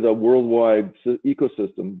into the worldwide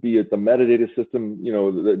ecosystem, be it the metadata system,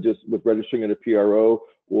 just with registering at a PRO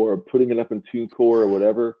or putting it up in TuneCore or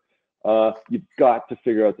whatever, you've got to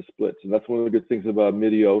figure out the splits. And that's one of the good things about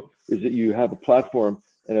MIDIIO, is that you have a platform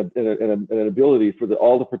and an ability for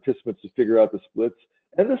all the participants to figure out the splits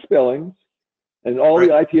and the spellings and all the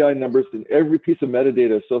IPI numbers and every piece of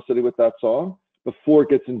metadata associated with that song before it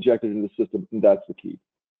gets injected into the system. And that's the key.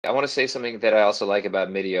 I want to say something that I also like about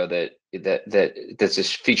MIDIIO, that's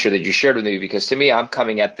this feature that you shared with me, because to me, I'm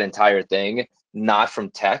coming at the entire thing not from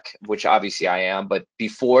tech, which obviously I am, but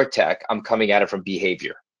before tech, I'm coming at it from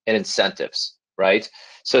behavior and incentives, right?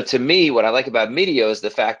 So to me, what I like about MIDIIO is the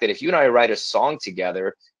fact that if you and I write a song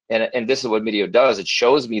together, and this is what MIDIIO does, it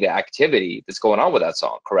shows me the activity that's going on with that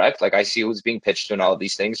song, correct? Like I see who's being pitched to and all of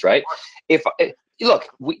these things, right? Look,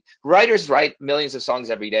 writers write millions of songs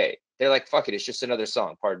every day. They're like, fuck it, it's just another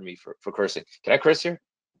song. Pardon me for cursing. Can I curse here?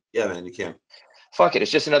 Yeah, man, you can. Fuck it,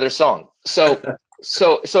 it's just another song. So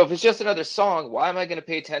if it's just another song, why am I going to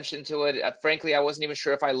pay attention to it? Frankly, I wasn't even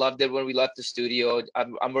sure if I loved it when we left the studio.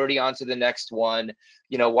 I'm already on to the next one.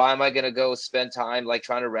 Why am I going to go spend time like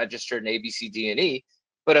trying to register an A, B, C, D, and E?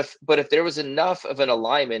 But if there was enough of an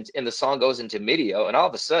alignment and the song goes into MIDIIO, and all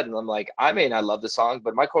of a sudden I'm like, I may not love the song,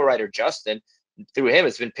 but my co-writer Justin, through him,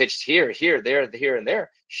 it's been pitched here, there, and there.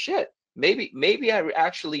 Shit, maybe I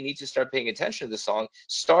actually need to start paying attention to the song,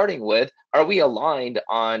 starting with, are we aligned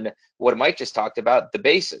on what Mike just talked about, the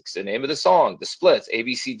basics, the name of the song, the splits, A,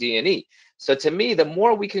 B, C, D, and E. So to me, the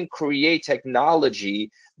more we can create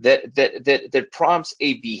technology that prompts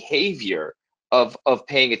a behavior of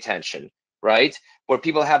paying attention, right? Where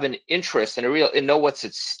people have an interest and know what's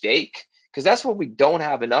at stake, because that's what we don't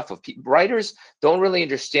have enough of. Writers don't really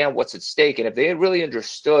understand what's at stake, and if they had really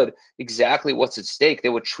understood exactly what's at stake, they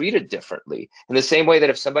would treat it differently. In the same way that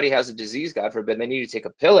if somebody has a disease, God forbid, they need to take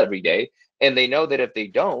a pill every day, and they know that if they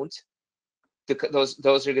don't, there's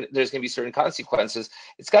going to be certain consequences.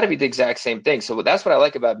 It's got to be the exact same thing. So that's what I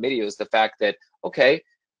like about MIDIIO, is the fact that, okay,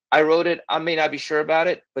 I wrote it, I may not be sure about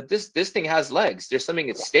it, but this thing has legs. There's something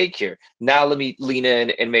at stake here. Now let me lean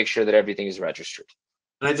in and make sure that everything is registered.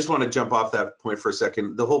 And I just want to jump off that point for a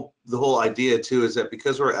second. The whole idea too is that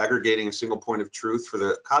because we're aggregating a single point of truth for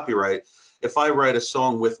the copyright, if I write a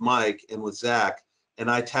song with Mike and with Zach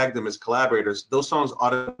and I tag them as collaborators, those songs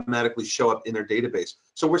automatically show up in their database.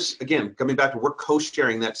 So we're, again, coming back to, we're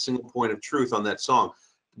co-sharing that single point of truth on that song.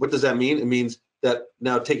 What does that mean? It means that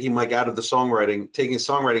now taking Mike out of the songwriting, taking his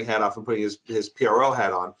songwriting hat off and putting his PRO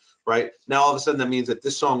hat on, right? Now all of a sudden that means that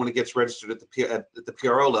this song, when it gets registered at the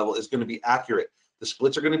PRO level, is going to be accurate. The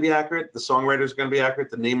splits are going to be accurate. The songwriter is going to be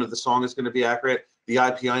accurate. The name of the song is going to be accurate. The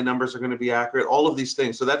IPI numbers are going to be accurate. All of these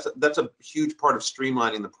things. So that's a huge part of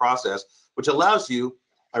streamlining the process, which allows you,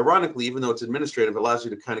 ironically, even though it's administrative, allows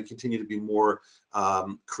you to kind of continue to be more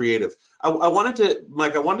creative. I wanted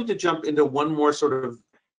to jump into one more sort of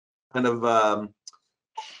kind of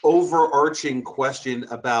overarching question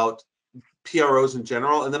about PROs in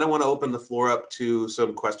general, and then I want to open the floor up to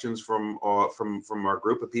some questions from our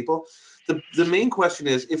group of people. The main question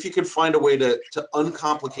is, if you can find a way to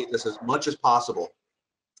uncomplicate this as much as possible.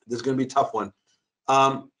 This is going to be a tough one.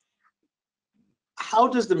 How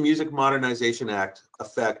does the Music Modernization Act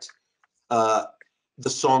affect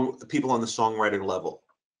people on the songwriting level?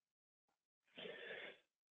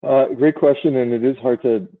 Great question, and it is hard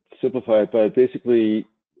to simplify it, but basically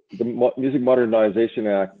the Music Modernization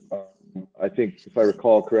Act, I think, if I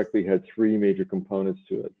recall correctly, had three major components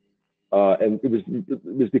to it. And it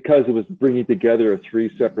was because it was bringing together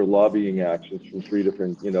three separate lobbying actions from three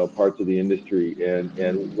different, parts of the industry.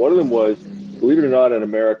 And one of them was, believe it or not, in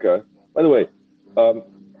America, by the way, I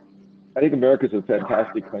think America is a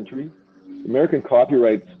fantastic country. The American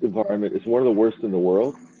copyright environment is one of the worst in the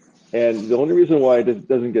world. And the only reason why it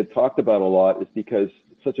doesn't get talked about a lot is because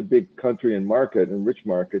it's such a big country and market and rich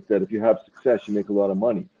market that if you have success, you make a lot of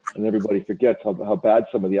money. And everybody forgets how bad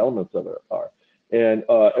some of the elements of it are. And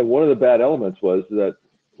one of the bad elements was that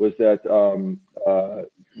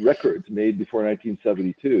records made before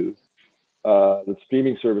 1972, the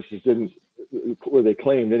streaming services didn't, or they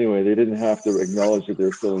claimed anyway, they didn't have to acknowledge that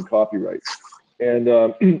they're still in copyright. And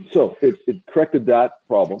so it corrected that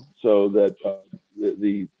problem so that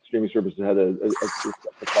the streaming services had a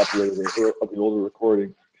copyright of the older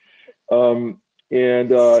recording. And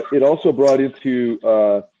it also brought into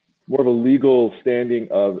more of a legal standing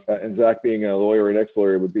of, and Zach being a lawyer and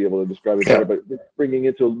ex-lawyer would be able to describe it better, but bringing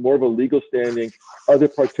into more of a legal standing other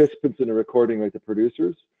participants in the recording, like the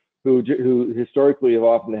producers, who historically have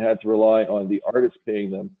often had to rely on the artists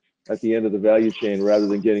paying them at the end of the value chain rather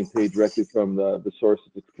than getting paid directly from the source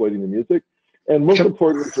that's exploiting the music. And most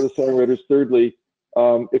importantly for the songwriters, thirdly,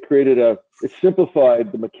 it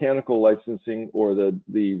simplified the mechanical licensing or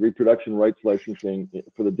the reproduction rights licensing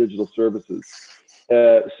for the digital services.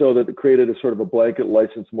 So that it created a sort of a blanket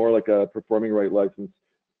license, more like a performing right license,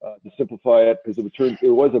 to simplify it, because it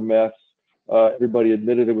was a mess. Everybody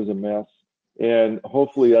admitted it was a mess. And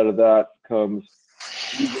hopefully out of that comes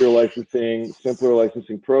easier licensing, simpler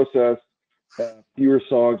licensing process, fewer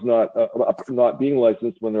songs not being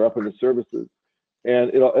licensed when they're up in the services. And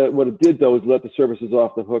what it did, though, is let the services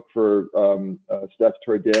off the hook for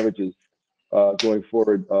statutory damages going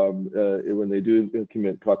forward when they do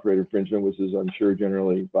commit copyright infringement, which is, I'm sure,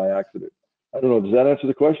 generally by accident. I don't know, does that answer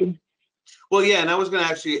the question? Well, yeah, and I was going to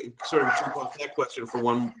actually sort of jump off that question for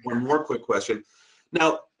one more quick question.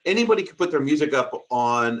 Now, anybody can put their music up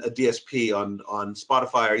on a DSP, on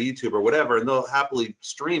Spotify or YouTube or whatever, and they'll happily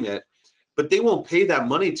stream it, but they won't pay that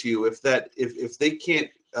money to you if they can't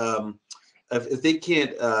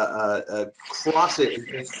cross it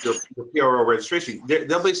against your PRO registration.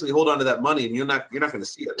 They'll basically hold on to that money, and you're not going to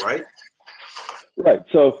see it, right? Right.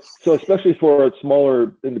 So especially for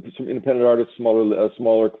smaller independent artists,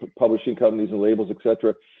 smaller publishing companies and labels,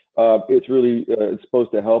 etc. It's really it's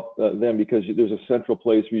supposed to help them, because there's a central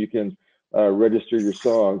place where you can register your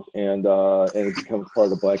songs, and it becomes part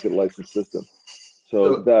of the blanket license system.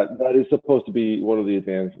 So that is supposed to be one of the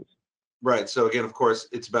advantages. Right. So again, of course,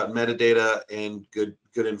 it's about metadata and good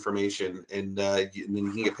information, and then you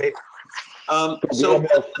can get paid. So the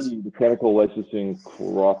MLC, the Mechanical Licensing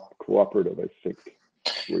Cooperative, I think.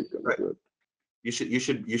 Right. You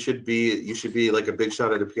should be like a big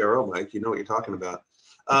shot at a PRO, Mike. You know what you're talking about.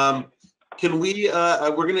 Can we?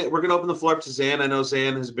 We're gonna open the floor up to Zan. I know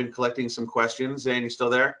Zan has been collecting some questions. Zan, you still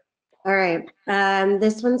there? All right.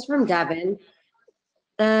 This one's from Devin.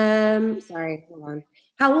 Sorry, hold on.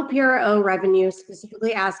 How will PRO revenue,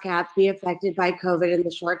 specifically ASCAP, be affected by COVID in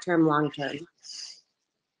the short term, long term?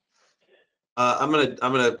 I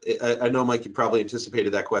know, Mike, you probably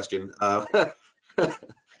anticipated that question. I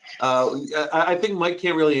think Mike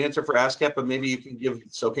can't really answer for ASCAP, but maybe you can give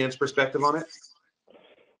SOCAN's perspective on it.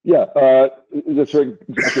 Yeah, that's right,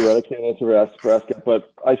 exactly right. I can't answer for ASCAP,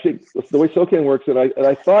 but I think the way SOCAN works, and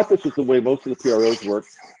I thought this was the way most of the PROs work,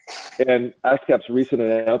 and ASCAP's recent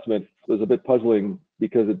announcement was a bit puzzling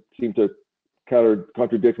because it seemed to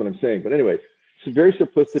contradict what I'm saying. But anyway, so very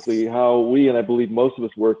simplistically, how we, and I believe most of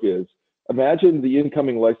us, work is, imagine the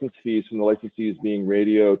incoming license fees from the licensees being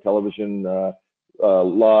radio, television,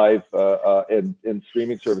 live and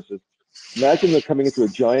streaming services. Imagine they're coming into a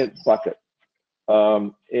giant bucket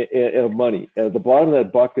of money. And at the bottom of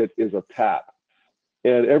that bucket is a tap.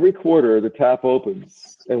 And every quarter, the tap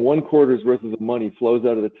opens, and 1 quarter's worth of the money flows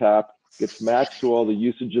out of the tap, gets matched to all the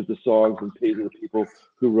usage of the songs, and paid to the people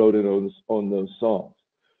who wrote and own those songs.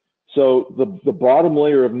 So the bottom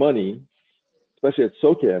layer of money, especially at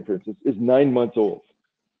SOCAN, for instance, is 9 months old.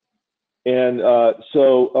 And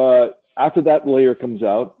so after that layer comes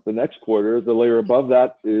out, the next quarter, the layer above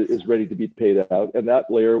that is ready to be paid out, and that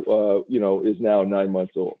layer, you know, is now 9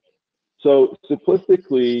 months old. So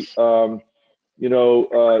simplistically, you know,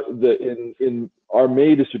 in our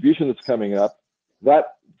May distribution that's coming up,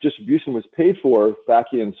 that distribution was paid for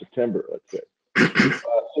back in September, let's say.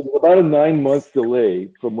 So there's about a 9-month delay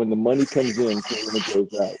from when the money comes in to when it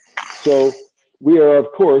goes out. So we are,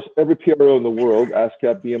 of course, every PRO in the world,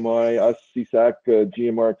 ASCAP, BMI, us, CSAC,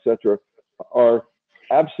 GMR, etc., are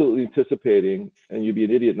absolutely anticipating, and you'd be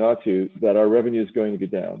an idiot not to, that our revenue is going to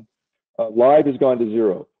go down. Live has gone to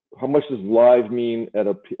 0. How much does live mean at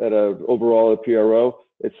a overall at PRO?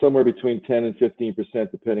 It's somewhere between 10 and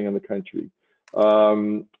 15%, depending on the country.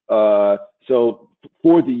 So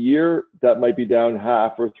for the year, that might be down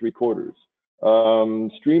half or 3/4.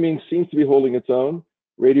 Streaming seems to be holding its own.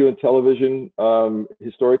 Radio and television,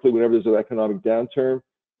 historically, whenever there's an economic downturn,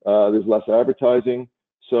 there's less advertising.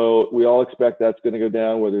 So we all expect that's going to go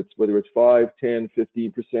down, whether it's 5, 10,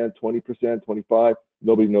 15%, 20%, 25.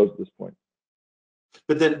 Nobody knows at this point.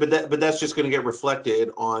 But that's just going to get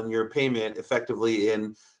reflected on your payment effectively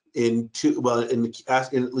in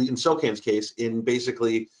SOCAN's case, in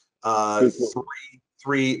basically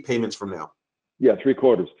three payments from now. Yeah,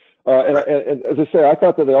 3/4. And as I say, I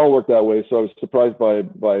thought that they all worked that way, so I was surprised by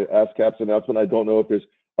ASCAP's announcement. I don't know if there's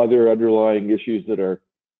other underlying issues that are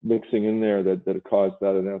mixing in there that have caused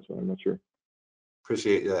that announcement. I'm not sure.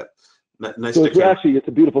 Appreciate that. Nice. So it's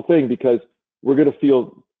a beautiful thing, because we're going to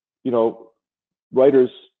feel, you know,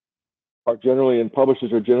 writers are generally, and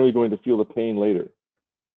publishers are generally going to feel the pain later.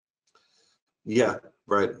 Yeah,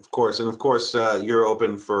 right. Of course, and of course, you're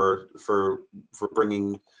open for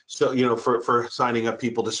bringing, so you know, for signing up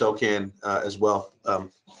people to SOCAN as well,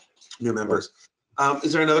 new members.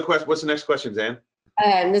 Is there another question? What's the next question, Zan?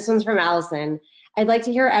 This one's from Allison. I'd like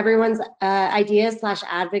to hear everyone's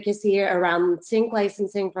ideas/advocacy around sync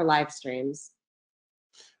licensing for live streams.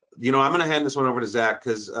 You know, I'm going to hand this one over to Zach,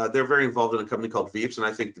 because they're very involved in a company called Veeps, and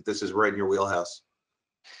I think that this is right in your wheelhouse.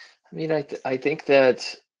 I mean, I think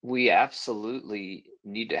that we absolutely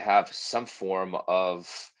need to have some form of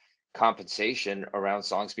compensation around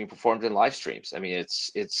songs being performed in live streams. I mean,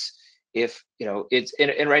 it's if, you know, it's,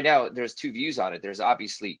 and right now there's 2 views on it. There's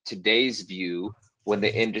obviously today's view, when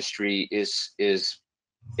the industry is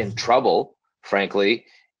in trouble, frankly,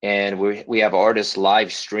 and we have artists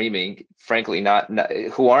live streaming, frankly, not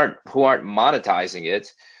who aren't monetizing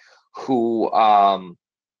it, who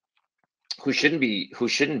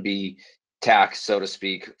shouldn't be taxed, so to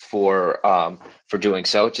speak, for doing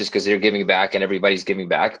so, just because they're giving back and everybody's giving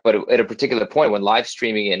back. But at a particular point, when live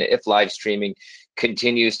streaming, and if live streaming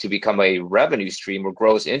continues to become a revenue stream or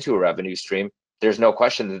grows into a revenue stream, there's no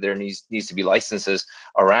question that there needs to be licenses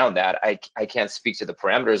around that. I can't speak to the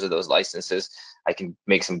parameters of those licenses. I can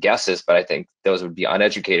make some guesses, but I think those would be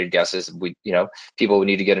uneducated guesses. You know, people would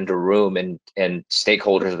need to get into a room, and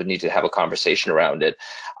stakeholders would need to have a conversation around it.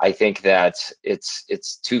 I think that it's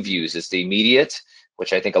 2 views. It's the immediate,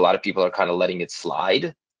 which I think a lot of people are kind of letting it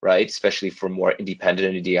slide, right? Especially for more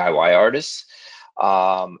independent and DIY artists.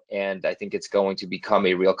 And I think it's going to become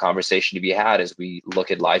a real conversation to be had as we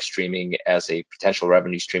look at live streaming as a potential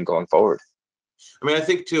revenue stream going forward. I mean, I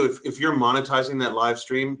think too, if you're monetizing that live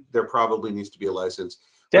stream, there probably needs to be a license.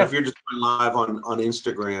 Yeah. But if you're just going live on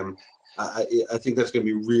Instagram, I think that's going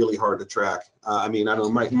to be really hard to track. I mean, I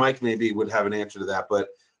don't know, Mike maybe would have an answer to that, but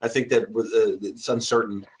I think that it's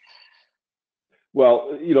uncertain.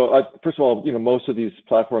 Well, you know, first of all, you know, most of these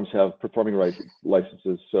platforms have performing rights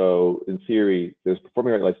licenses. So in theory, there's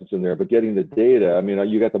performing right license in there. But getting the data, I mean,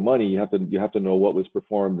 you got the money, you have to know what was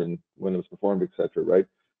performed and when it was performed, et cetera, right?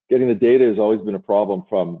 Getting the data has always been a problem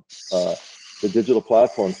from the digital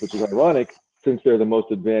platforms, which is ironic, since they're the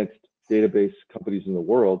most advanced database companies in the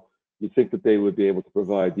world. You'd think that they would be able to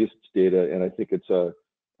provide usage data, and I think it's a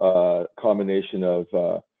combination of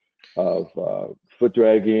foot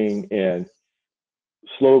dragging and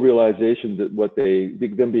slow realization that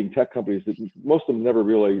them being tech companies, that most of them never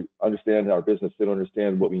really understand our business. They don't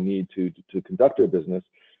understand what we need to conduct our business,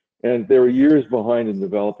 and they were years behind in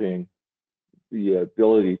developing the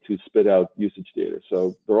ability to spit out usage data.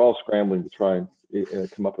 So they're all scrambling to try and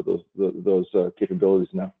come up with those capabilities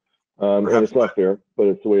now. And it's not fair, but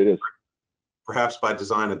it's the way it is. Perhaps by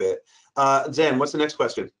design a bit. Zen, what's the next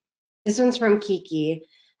question? This one's from Kiki.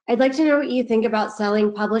 I'd like to know what you think about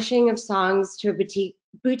selling publishing of songs to a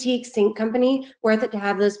boutique sync company. Worth it to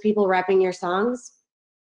have those people repping your songs?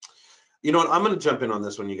 You know what, I'm going to jump in on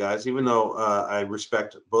this one, you guys, even though I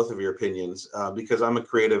respect both of your opinions, because I'm a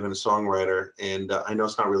creative and a songwriter, and I know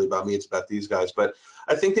it's not really about me, it's about these guys. But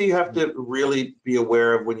I think that you have to really be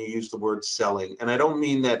aware of when you use the word selling. And I don't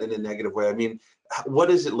mean that in a negative way. I mean, what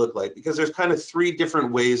does it look like? Because there's kind of three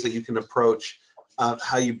different ways that you can approach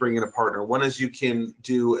how you bring in a partner. One is you can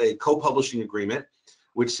do a co-publishing agreement,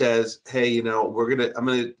 which says, hey, you know, I'm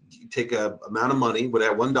gonna take a amount of money, but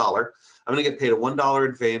at $1, I'm gonna get paid a $1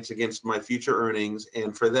 advance against my future earnings,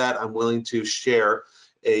 and for that, I'm willing to share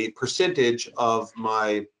a percentage of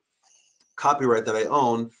my copyright that I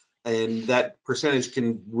own, and that percentage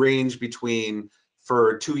can range between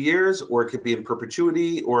for 2 years, or it could be in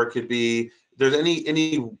perpetuity, or it could be there's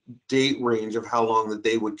any date range of how long that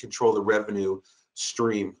they would control the revenue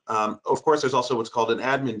stream. Of course, there's also what's called an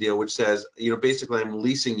admin deal, which says, you know, basically I'm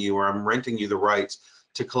leasing you or I'm renting you the rights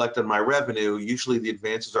to collect on my revenue. Usually the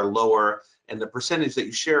advances are lower and the percentage that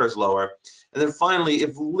you share is lower. And then finally,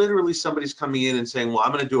 if literally somebody's coming in and saying, well,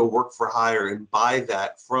 I'm going to do a work for hire and buy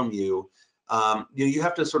that from you, you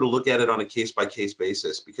have to sort of look at it on a case-by-case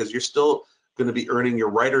basis, because you're still going to be earning your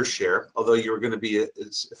writer's share, although you're going to be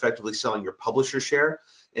effectively selling your publisher share.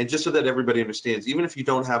 And just so that everybody understands, even if you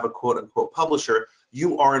don't have a quote-unquote publisher,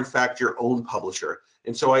 you are in fact your own publisher.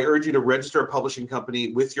 And so I urge you to register a publishing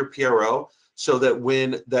company with your PRO, so that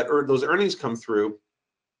when those earnings come through,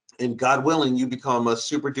 and God willing, you become a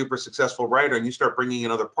super duper successful writer and you start bringing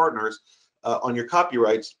in other partners on your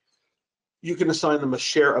copyrights, you can assign them a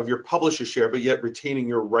share of your publisher share, but yet retaining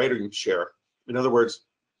your writing share. In other words,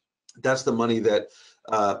 that's the money that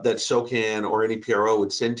SOCAN or any PRO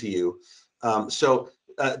would send to you.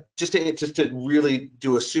 Just to really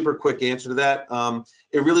do a super quick answer to that,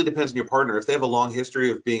 it really depends on your partner. If they have a long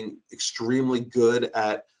history of being extremely good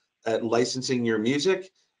at licensing your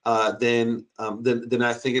music, then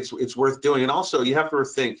I think it's worth doing. And also, you have to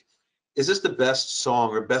think, is this the best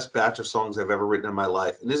song or best batch of songs I've ever written in my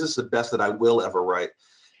life? And is this the best that I will ever write?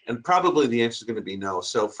 And probably the answer is going to be no.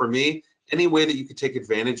 So for me, any way that you could take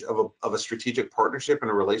advantage of a strategic partnership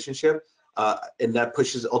and a relationship, and that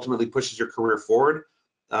ultimately pushes your career forward,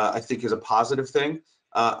 I think is a positive thing.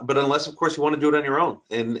 But unless, of course, you want to do it on your own,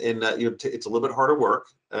 and it's a little bit harder work.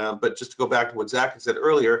 But just to go back to what Zach had said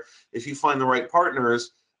earlier, if you find the right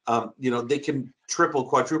partners, they can triple,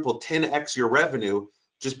 quadruple, 10x your revenue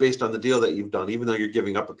just based on the deal that you've done, even though you're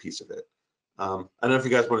giving up a piece of it. I don't know if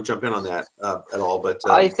you guys want to jump in on that at all, but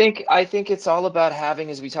I think it's all about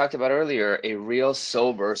having, as we talked about earlier, a real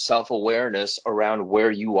sober self-awareness around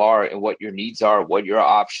where you are and what your needs are, what your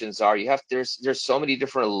options are. There's so many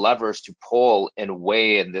different levers to pull and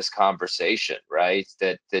weigh in this conversation, right?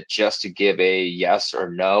 That just to give a yes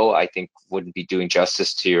or no, I think wouldn't be doing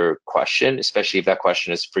justice to your question, especially if that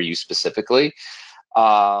question is for you specifically.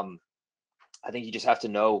 I think you just have to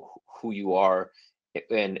know who you are,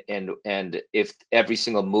 and if every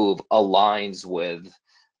single move aligns with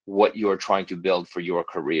what you're trying to build for your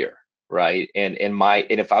career, right? And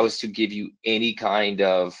if I was to give you any kind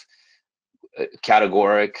of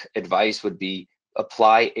categoric advice, would be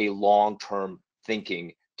apply a long-term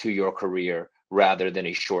thinking to your career rather than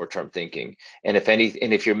a short-term thinking. And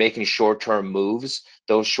if you're making short-term moves,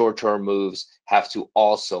 those short-term moves have to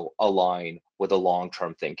also align with a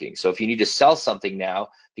long-term thinking. So if you need to sell something now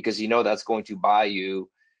because that's going to buy you,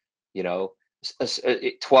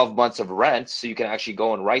 12 months of rent, so you can actually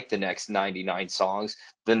go and write the next 99 songs,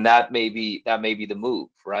 then that may be the move,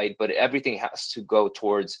 right? But everything has to go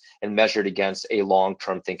towards and measured against a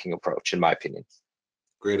long-term thinking approach, in my opinion.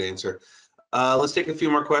 Great answer. Let's take a few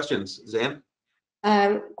more questions. Zan?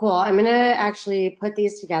 Cool. I'm going to actually put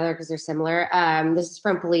these together because they're similar. This is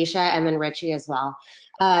from Felicia and then Richie as well.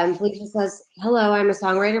 Felicia says, hello, I'm a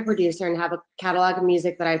songwriter producer and have a catalog of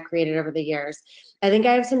music that I've created over the years. I think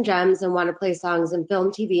I have some gems and want to play songs in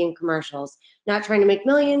film, TV, and commercials. Not trying to make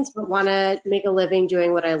millions, but want to make a living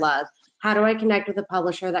doing what I love. How do I connect with a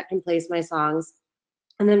publisher that can place my songs?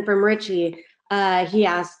 And then from Richie, he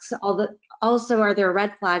asks, also, are there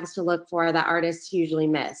red flags to look for that artists usually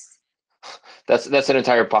miss? That's an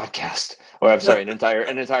entire podcast, or I'm sorry, an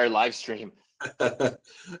entire live stream.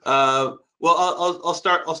 Well, I'll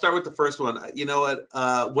start with the first one. You know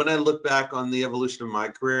what? When I look back on the evolution of my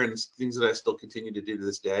career and things that I still continue to do to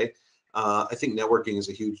this day, I think networking is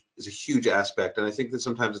a huge aspect, and I think that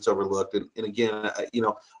sometimes it's overlooked. And again,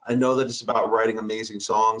 I know that it's about writing amazing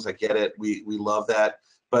songs. I get it. We love that,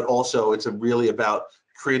 but also it's really about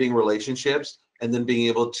creating relationships, and then being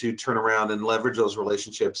able to turn around and leverage those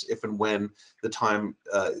relationships if and when the time,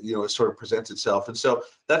 you know, sort of presents itself. And so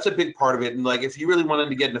that's a big part of it. And like, if you really wanted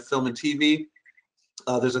to get into film and TV,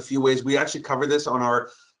 there's a few ways. We actually cover this on our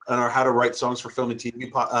How to Write Songs for Film and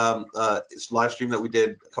TV live stream that we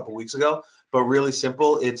did a couple weeks ago. But really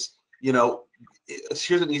simple. It's, you know,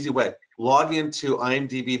 here's an easy way. Log into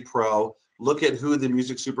IMDb Pro, look at who the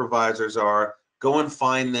music supervisors are, go and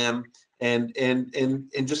find them, and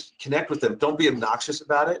just connect with them. Don't be obnoxious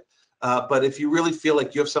about it. But if you really feel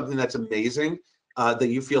like you have something that's amazing, that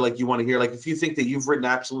you feel like you want to hear, like if you think that you've written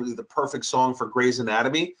absolutely the perfect song for Grey's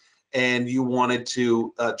Anatomy, and you wanted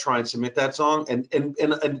to try and submit that song, and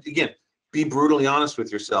again, be brutally honest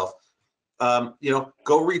with yourself. You know,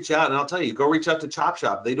 go reach out, and I'll tell you, go reach out to Chop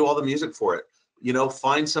Shop. They do all the music for it. You know,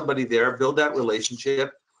 find somebody there, build that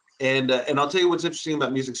relationship, and I'll tell you what's interesting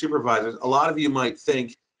about music supervisors. A lot of you might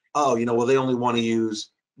think, oh, you know, well, they only want to use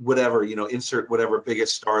whatever, you know, insert whatever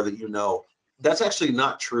biggest star that you know. That's actually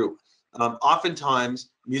not true. Oftentimes,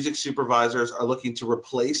 music supervisors are looking to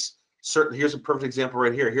replace certain. Here's a perfect example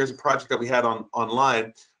right here. Here's a project that we had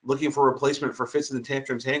online, looking for a replacement for Fits and the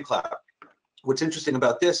Tantrums hand clap. What's interesting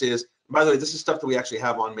about this is, by the way, this is stuff that we actually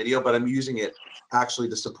have on MDIIO, but I'm using it actually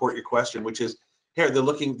to support your question, which is, here, they're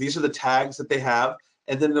looking, these are the tags that they have,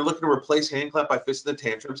 and then they're looking to replace hand clap by Fits and the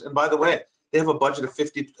Tantrums. And by the way, they have a budget of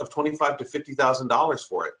 $25,000 to $50,000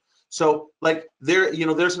 for it. So like there, you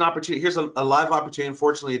know, there's an opportunity. Here's a live opportunity.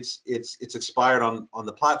 Unfortunately, it's expired on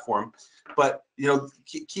the platform, but you know,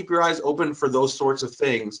 keep your eyes open for those sorts of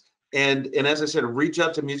things. And as I said, reach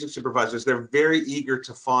out to music supervisors. They're very eager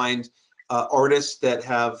to find artists that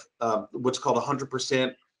have what's called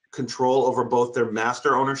 100% control over both their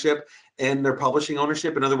master ownership and their publishing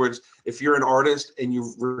ownership. In other words, if you're an artist and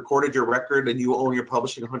you've recorded your record and you own your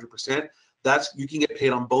publishing 100%, you can get paid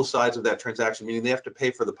on both sides of that transaction, meaning they have to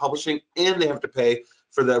pay for the publishing and they have to pay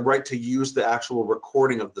for the right to use the actual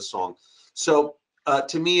recording of the song. So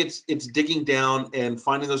to me, it's digging down and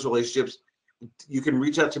finding those relationships. You can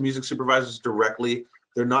reach out to music supervisors directly.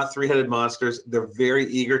 They're not three-headed monsters. They're very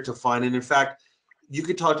eager to find. And in fact, you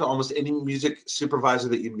could talk to almost any music supervisor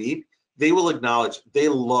that you meet. They will acknowledge they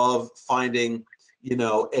love finding, you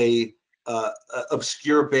know, a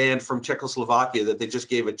obscure band from Czechoslovakia that they just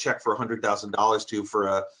gave a check for $100,000 to for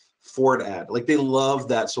a Ford ad. Like they love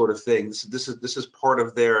that sort of thing. This is part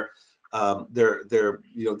of their you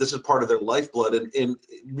know, this is part of their lifeblood. And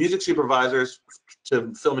music supervisors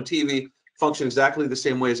to film and TV function exactly the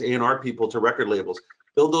same way as A&R people to record labels.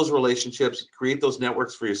 Build those relationships, create those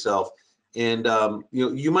networks for yourself. And you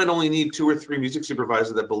know, you might only need 2 or 3 music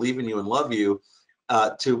supervisors that believe in you and love you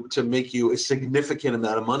to make you a significant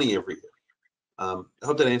amount of money every year. I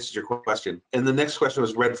hope that answers your question. And the next question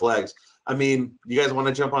was red flags. I mean, you guys want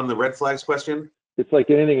to jump on the red flags question? It's like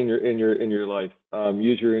anything in your life.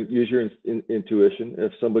 Use your intuition.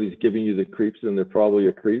 If somebody's giving you the creeps, then they're probably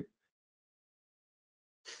a creep.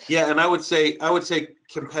 Yeah, and I would say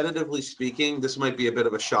competitively speaking, this might be a bit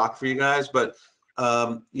of a shock for you guys, but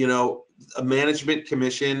you know, a management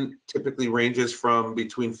commission typically ranges from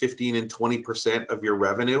between 15 and 20% of your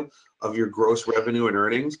revenue, of your gross revenue and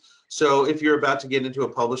earnings. So if you're about to get into a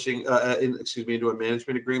publishing, into a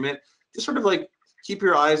management agreement, just sort of like keep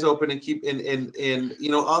your eyes open and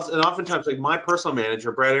you know, and oftentimes like my personal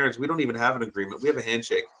manager, Brad Aarons, we don't even have an agreement. We have a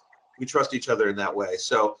handshake. We trust each other in that way.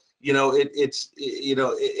 So, you know, you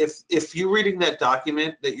know, if you're reading that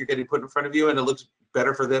document that you're getting put in front of you and it looks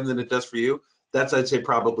better for them than it does for you, that's, I'd say,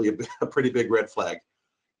 probably a pretty big red flag.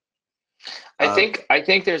 I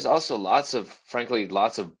think there's also frankly,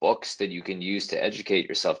 lots of books that you can use to educate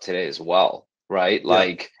yourself today as well, right? Yeah.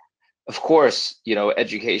 Like, of course, you know,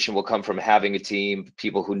 education will come from having a team,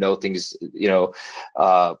 people who know things, you know,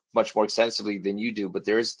 much more extensively than you do. But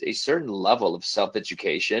there's a certain level of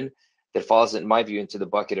self-education that falls, in my view, into the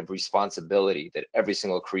bucket of responsibility that every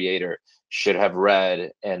single creator should have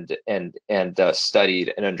read and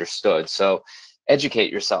studied and understood. So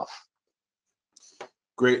educate yourself.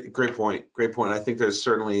 Great point. Great point. I think there's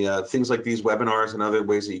certainly things like these webinars and other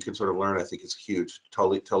ways that you can sort of learn. I think it's huge.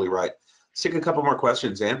 Totally right. Let's take a couple more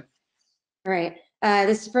questions, Ann. All right.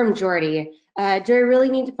 This is from Jordy. Do I really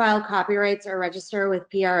need to file copyrights or register with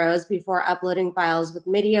PROs before uploading files with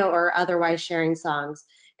MDIIO or otherwise sharing songs?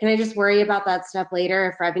 Can I just worry about that stuff later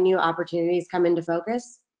if revenue opportunities come into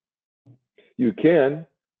focus? You can.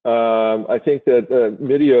 I think that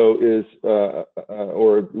MDIIO is,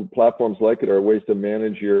 or platforms like it, are ways to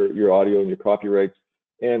manage your audio and your copyrights.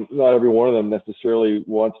 And not every one of them necessarily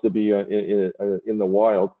wants to be in the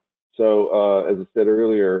wild. So as I said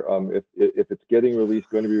earlier, if it's going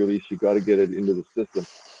to be released, you got to get it into the system.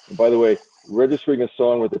 And by the way, registering a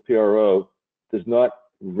song with the PRO does not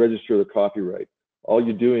register the copyright. All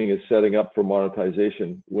you're doing is setting up for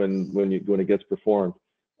monetization when it gets performed.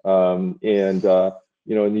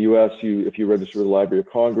 You know, in the U.S., if you register with the Library of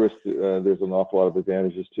Congress, there's an awful lot of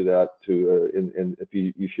advantages to that. And if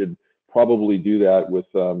you should probably do that with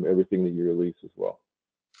everything that you release as well.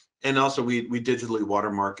 And also, we digitally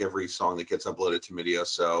watermark every song that gets uploaded to MDIIO,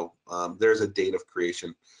 so there's a date of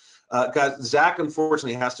creation. Guys, Zach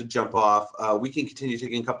unfortunately has to jump off. We can continue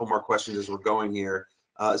taking a couple more questions as we're going here.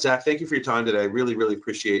 Zach, thank you for your time today. I really, really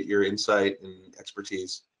appreciate your insight and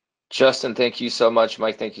expertise. Justin, thank you so much.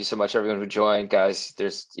 Mike, thank you so much, everyone who joined. Guys,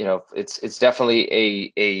 there's, you know, it's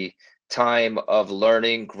definitely a time of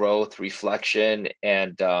learning, growth, reflection,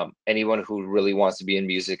 and anyone who really wants to be in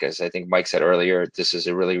music, as I think Mike said earlier, this is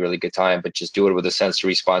a really, really good time, but just do it with a sense of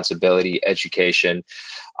responsibility, education,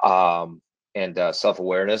 and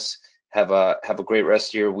self-awareness. Have a great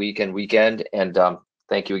rest of your week and weekend, and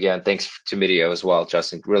thank you again. Thanks to MDIIO as well,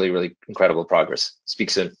 Justin. Really, really incredible progress. Speak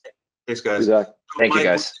soon. Thanks, guys. Thank you,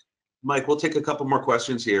 guys. Mike, we'll take a couple more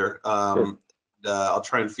questions here. Sure. I'll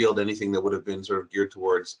try and field anything that would have been sort of geared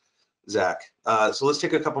towards Zach. So let's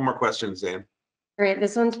take a couple more questions, Zane. Great.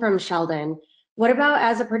 This one's from Sheldon. What about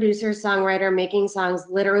as a producer, songwriter, making songs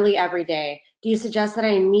literally every day? Do you suggest that I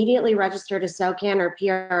immediately register to SOCAN or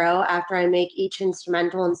PRO after I make each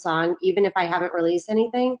instrumental and song, even if I haven't released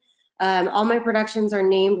anything? All my productions are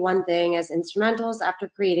named one thing as instrumentals after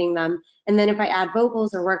creating them. And then if I add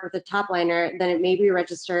vocals or work with a top liner, then it may be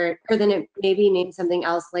registered, or then it may be named something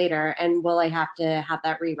else later. And will I have to have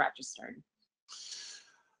that re-registered?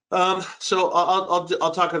 So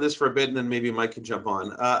I'll talk on this for a bit, and then maybe Mike can jump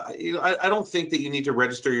on. You know, I don't think that you need to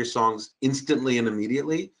register your songs instantly and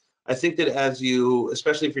immediately. I think that as you,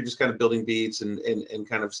 especially if you're just kind of building beats and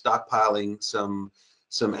kind of stockpiling some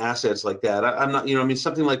assets like that, I'm not, you know, I mean,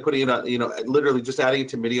 something like putting it on, you know, literally just adding it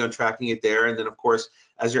to MIDI and tracking it there, and then of course,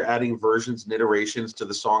 as you're adding versions and iterations to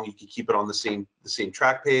the song, you can keep it on the same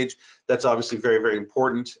track page. That's obviously very, very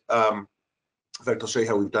important. In fact, I'll show you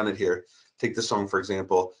how we've done it here. Take this song, for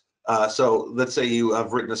example. So let's say you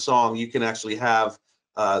have written a song, you can actually have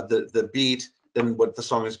the beat, then what the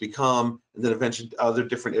song has become, and then eventually other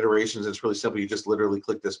different iterations. It's really simple. You just literally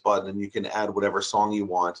click this button and you can add whatever song you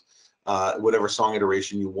want, whatever song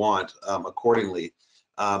iteration you want accordingly.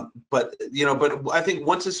 But I think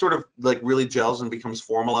once it sort of like really gels and becomes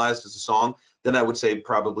formalized as a song, then I would say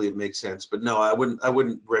probably it makes sense. But no, I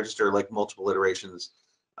wouldn't register like multiple iterations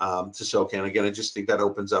to SOCAN. Again, I just think that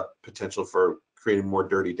opens up potential for creating more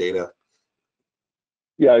dirty data.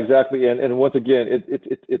 Yeah, exactly. And once again,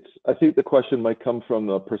 it's I think the question might come from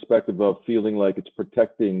the perspective of feeling like it's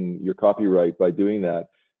protecting your copyright by doing that.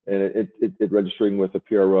 And it registering with a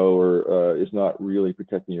PRO or is not really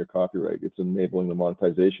protecting your copyright. It's enabling the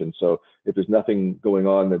monetization. So if there's nothing going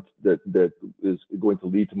on that is going to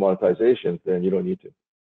lead to monetization, then you don't need to.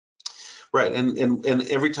 Right, and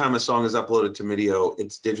every time a song is uploaded to MIDIIO,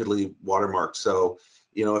 it's digitally watermarked. So,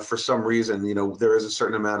 you know, if for some reason, you know, there is a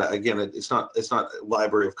certain amount of, again, it's not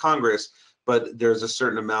Library of Congress, but there's a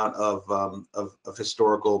certain amount of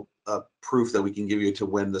historical proof that we can give you to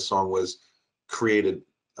when the song was created,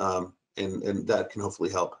 and that can hopefully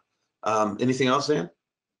help. Anything else, Dan?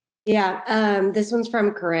 Yeah, this one's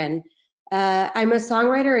from Corinne. I'm a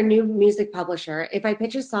songwriter and new music publisher. If I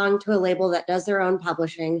pitch a song to a label that does their own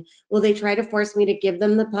publishing, will they try to force me to give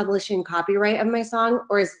them the publishing copyright of my song,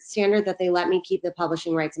 or is it standard that they let me keep the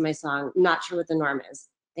publishing rights of my song? I'm not sure what the norm is.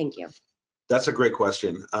 Thank you. That's a great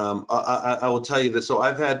question. I will tell you that. So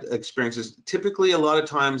I've had experiences. Typically, a lot of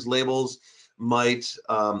times labels might,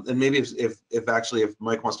 and maybe if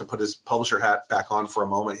Mike wants to put his publisher hat back on for a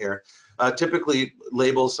moment here, typically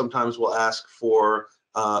labels sometimes will ask for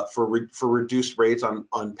reduced rates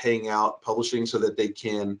on paying out publishing so that they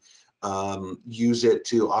can use it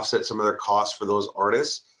to offset some of their costs for those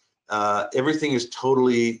artists. Everything is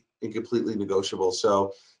totally and completely negotiable.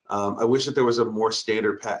 So I wish that there was a more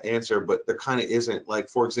standard answer, but there kind of isn't. Like,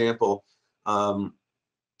 for example,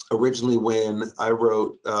 originally when I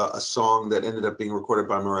wrote a song that ended up being recorded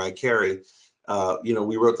by Mariah Carey, you know,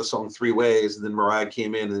 we wrote the song 3 ways, and then Mariah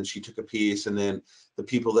came in and then she took a piece, and then the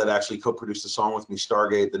people that actually co-produced the song with me,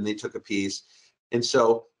 Stargate, then they took a piece. And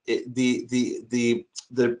so the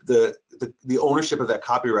ownership of that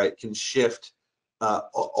copyright can shift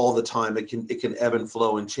all the time. It can ebb and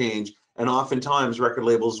flow and change. And oftentimes record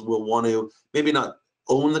labels will want to maybe not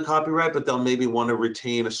own the copyright, but they'll maybe want to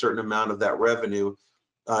retain a certain amount of that revenue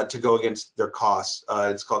to go against their costs.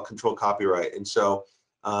 It's called controlled copyright. And so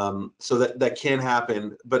so that can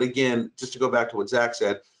happen. But again, just to go back to what Zach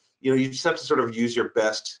said, you know, you just have to sort of use your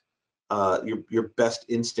best your best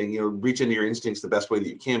instinct, reach into your instincts the best way that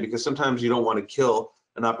you can, because sometimes you don't want to kill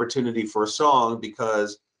an opportunity for a song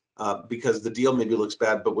because the deal maybe looks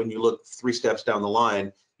bad, but when you look 3 steps down the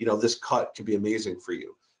line, this cut could be amazing for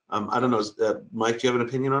you. I don't know, Mike, do you have an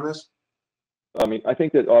opinion on this? I mean, I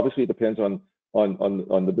think that obviously it depends on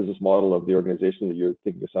the business model of the organization that you're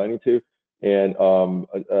thinking of signing to, and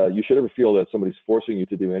you should never feel that somebody's forcing you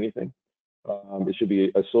to do anything. It should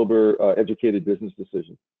be a sober, educated business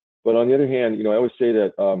decision. But on the other hand, I always say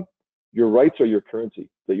that your rights are your currency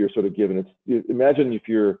that you're sort of given. Imagine if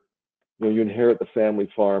you inherit the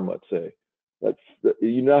family farm, let's say,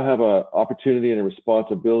 you now have an opportunity and a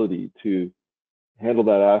responsibility to handle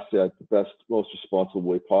that asset the best, most responsible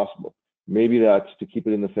way possible. Maybe that's to keep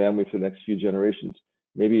it in the family for the next few generations.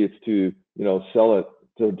 Maybe it's to sell it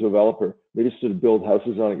to a developer. Maybe it's to build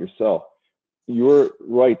houses on it yourself. Your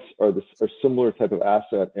rights are similar type of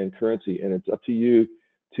asset and currency, and it's up to you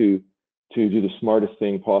to do the smartest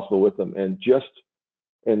thing possible with them. And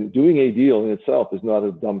doing a deal in itself is not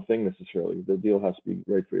a dumb thing necessarily. The deal has to be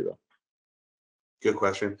right for you, though. Good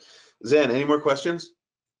question. Zen, any more questions?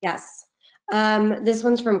 Yes. This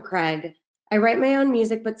one's from Craig. I write my own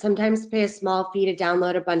music, but sometimes pay a small fee to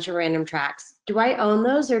download a bunch of random tracks. Do I own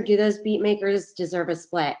those, or do those beat makers deserve a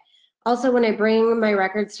split? Also, when I bring my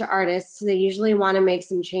records to artists, they usually want to make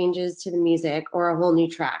some changes to the music or a whole new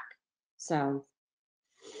track. So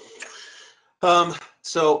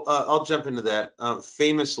I'll jump into that.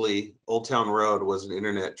 Famously, Old Town Road was an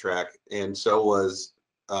internet track, and so was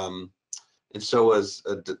a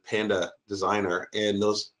Panda Designer, and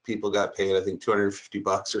those people got paid, I think,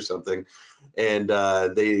 $250 or something, and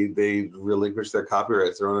they relinquished their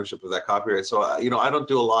copyrights, their ownership of that copyright. So I don't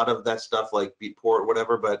do a lot of that stuff like Beatport or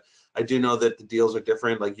whatever, but I do know that the deals are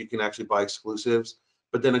different. Like, you can actually buy exclusives,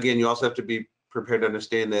 but then again, you also have to be prepared to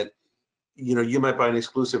understand that you might buy an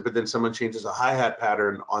exclusive, but then someone changes a hi-hat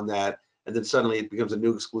pattern on that, and then suddenly it becomes a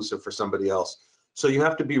new exclusive for somebody else. So you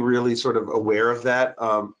have to be really sort of aware of that.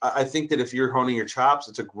 I think that if you're honing your chops,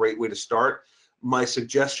 it's a great way to start. My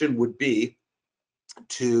suggestion would be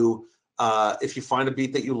to, if you find a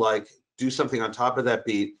beat that you like, do something on top of that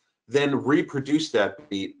beat, then reproduce that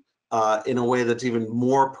beat in a way that's even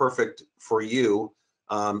more perfect for you.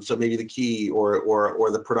 So maybe the key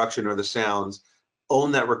or the production or the sounds, own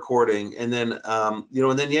that recording, and then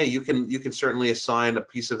you can certainly assign a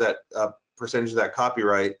piece of that percentage of that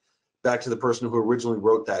copyright back to the person who originally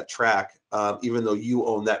wrote that track, even though you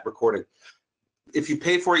own that recording. If you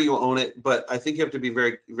pay for it, you own it, but I think you have to be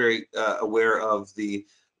very, very aware of the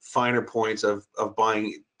finer points of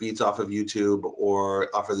buying beats off of YouTube or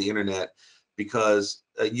off of the internet, because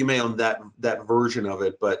you may own that version of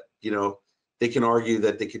it, but they can argue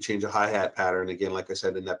that they could change a hi-hat pattern again, like I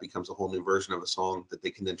said, and that becomes a whole new version of a song that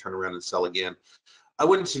they can then turn around and sell again. I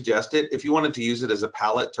wouldn't suggest it. If you wanted to use it as a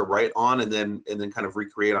palette to write on and then kind of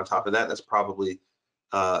recreate on top of that, that's probably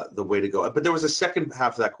the way to go. But there was a second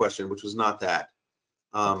half of that question, which was not that.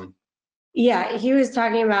 Yeah, he was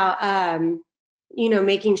talking about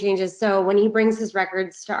making changes. So when he brings his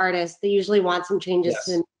records to artists, they usually want some changes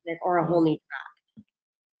to the music or a whole new track.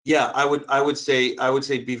 Yeah, I would say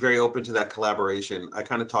be very open to that collaboration. I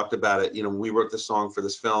kind of talked about it. When we wrote the song for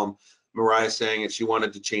this film, Mariah sang it, she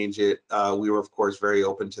wanted to change it. We were, of course, very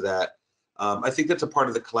open to that. I think that's a part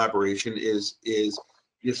of the collaboration is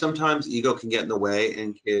sometimes ego can get in the way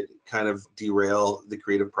and can kind of derail the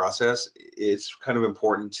creative process. It's kind of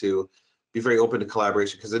important to be very open to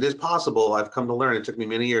collaboration, because it is possible. I've come to learn, it took me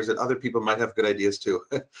many years, that other people might have good ideas too.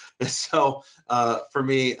 So for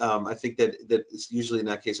me, I think that it's usually in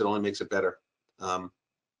that case, it only makes it better.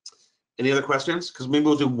 Any other questions? Because maybe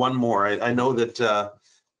we'll do one more. I know that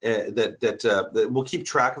we'll keep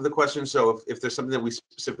track of the questions. So if there's something that we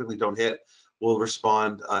specifically don't hit, we'll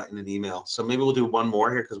respond in an email. So maybe we'll do one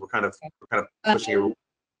more here, because we're kind of pushing your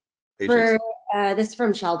patience. This is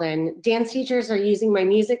from Sheldon. Dance teachers are using my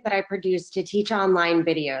music that I produce to teach online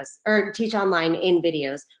videos, or teach online in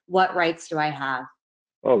videos. What rights do I have?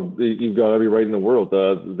 Oh, you've got every right in the world.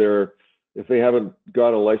 If they haven't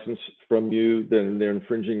got a license from you, then they're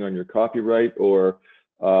infringing on your copyright, or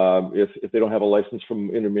if they don't have a license from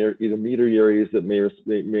intermediaries that may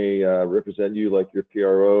represent you, like your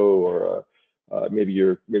PRO, or maybe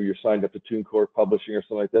you're signed up to TuneCore Publishing or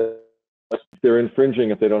something like that. They're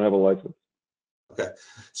infringing if they don't have a license. Okay,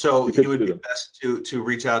 so you would be best to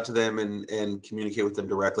reach out to them and communicate with them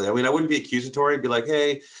directly. I mean, I wouldn't be accusatory. I'd be like,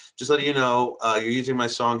 hey, just letting you know, you're using my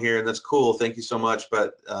song here, and that's cool. Thank you so much,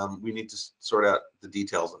 but we need to sort out the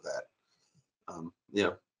details of that. Yeah,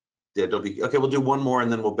 don't be okay. We'll do one more,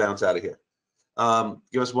 and then we'll bounce out of here.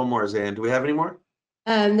 Give us one more, Zan. Do we have any more?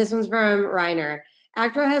 This one's from Reiner.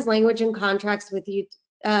 Actro has language and contracts with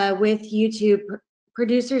YouTube.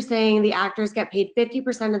 Producers saying the actors get paid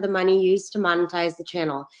 50% of the money used to monetize the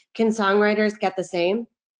channel. Can songwriters get the same?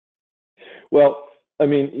 Well, I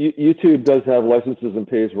mean, YouTube does have licenses and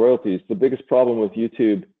pays royalties. The biggest problem with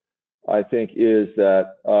YouTube, I think, is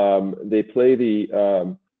that they play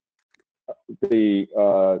the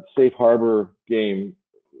safe harbor game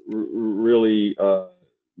really,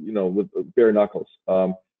 you know, with bare knuckles.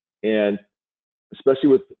 And especially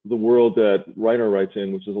with the world that Reiner writes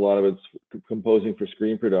in, which is a lot of it's composing for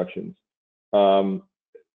screen productions. A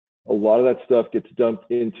lot of that stuff gets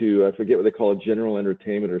dumped into, I forget what they call it, general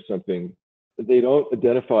entertainment or something. They don't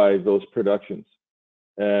identify those productions.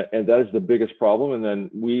 And that is the biggest problem. And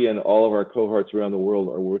then we and all of our cohorts around the world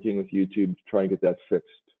are working with YouTube to try and get that fixed.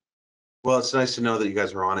 Well, it's nice to know that you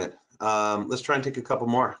guys are on it. Let's try and take a couple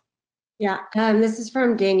more. Yeah, this is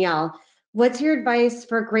from Danielle. What's your advice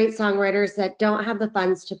for great songwriters that don't have the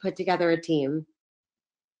funds to put together a team?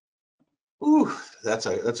 Ooh, that's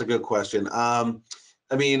a good question. I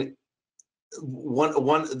mean,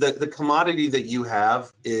 the commodity that you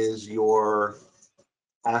have is your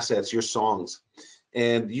assets, your songs,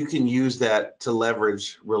 and you can use that to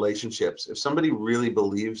leverage relationships. If somebody really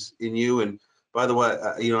believes in you, and by the way,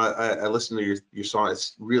 you know, I listened to your song.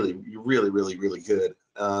 It's really good.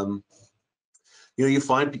 You know,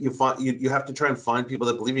 you have to try and find people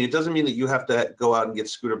that believe in you. It doesn't mean that you have to go out and get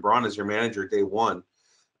Scooter Braun as your manager day one.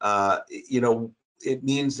 You know, it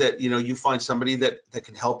means that, you know, you find somebody that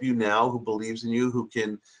can help you now, who believes in you, who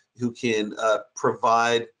can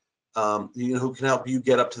provide, you know, who can help you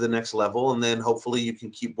get up to the next level, and then hopefully you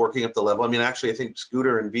can keep working up the level. I mean, actually, I think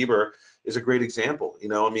Scooter and Bieber is a great example. You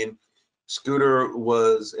know, I mean, Scooter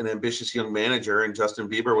was an ambitious young manager and Justin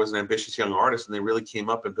Bieber was an ambitious young artist, and they really came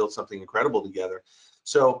up and built something incredible together.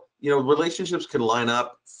 So, you know, relationships can line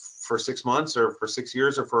up for 6 months or for 6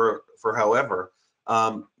 years or for however.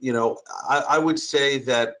 You know, I would say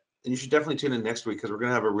that, and you should definitely tune in next week, because we're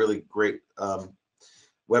going to have a really great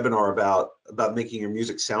webinar about making your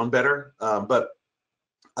music sound better. But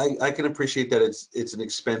I can appreciate that it's an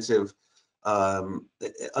expensive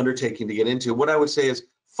undertaking to get into. What I would say is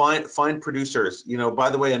find producers. You know, by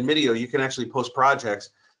the way, on MDIIO, you can actually post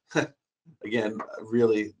projects, again,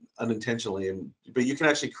 really unintentionally, but you can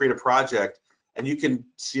actually create a project and you can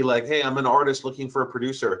see like, hey, I'm an artist looking for a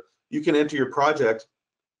producer. You can enter your project,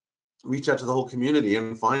 reach out to the whole community,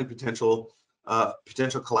 and find potential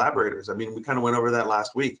collaborators. I mean, we kind of went over that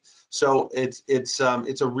last week. So it's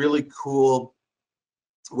a really cool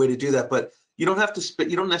way to do that. But you don't have to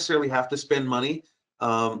you don't necessarily have to spend money.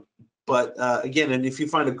 But again, and if you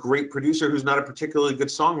find a great producer who's not a particularly good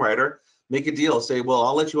songwriter, make a deal. Say, well,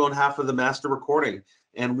 I'll let you own half of the master recording,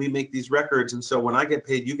 and we make these records. And so when I get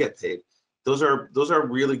paid, you get paid. Those are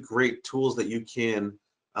really great tools that you can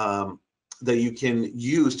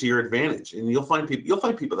use to your advantage, and you'll find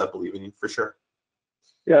people that believe in you for sure.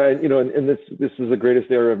 Yeah, and you know, and this is the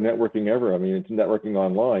greatest era of networking ever. I mean, it's networking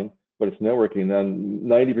online, but it's networking. And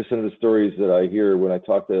 90% of the stories that I hear when I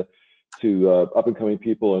talk to up and coming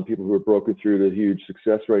people and people who are broken through to huge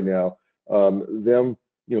success right now, them,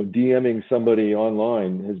 you know, DMing somebody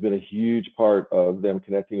online has been a huge part of them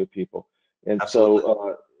connecting with people. And Absolutely.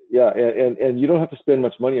 So yeah, and you don't have to spend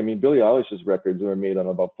much money. I mean, Billie Eilish's records are made on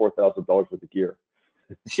about $4,000 worth of gear.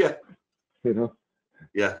 Yeah. You know.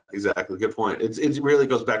 Yeah, exactly. Good point. It really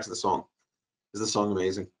goes back to the song. Is the song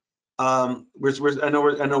amazing? I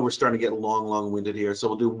know we're starting to get long-winded here, so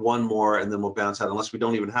we'll do one more and then we'll bounce out. Unless we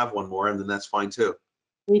don't even have one more, and then that's fine too.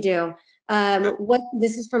 We do.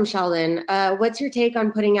 This is from Sheldon. What's your take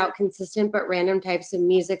on putting out consistent but random types of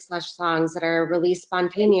music/songs that are released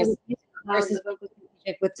spontaneously versus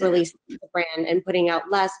with releasing the brand and putting out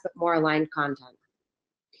less but more aligned content?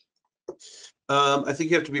 I think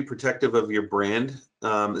you have to be protective of your brand,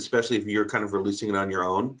 especially if you're kind of releasing it on your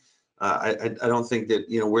own. I don't think that,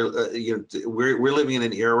 you know, we're living in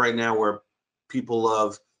an era right now where people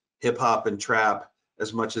love hip hop and trap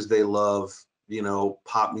as much as they love, you know,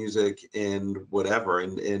 pop music and whatever,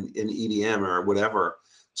 and EDM or whatever.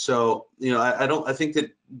 So, you know, I think that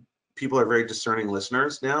people are very discerning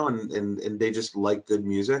listeners now, and they just like good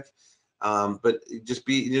music. But just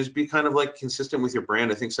be kind of like consistent with your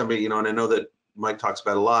brand. I think somebody, you know, and I know that Mike talks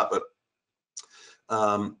about it a lot, but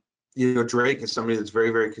you know, Drake is somebody that's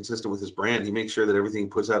very, very consistent with his brand. He makes sure that everything he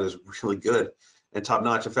puts out is really good and top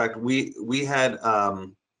notch. In fact, we have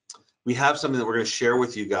something that we're going to share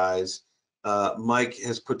with you guys. Mike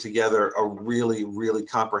has put together a really, really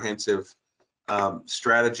comprehensive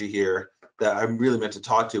strategy here that I really meant to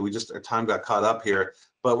talk to. Our time got caught up here,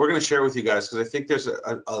 but we're going to share with you guys because I think there's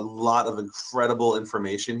a lot of incredible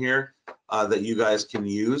information here that you guys can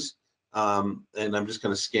use. And I'm just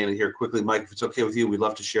going to scan it here quickly. Mike, if it's okay with you, we'd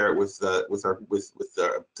love to share it with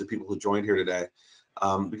the people who joined here today,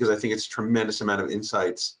 because I think it's a tremendous amount of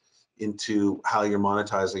insights into how you're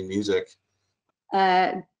monetizing music.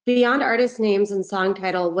 Beyond artist names and song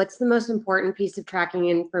title, what's the most important piece of tracking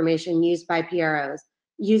information used by PROs?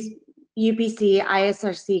 Use UPC,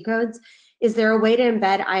 ISRC codes. Is there a way to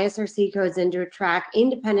embed ISRC codes into a track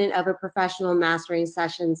independent of a professional mastering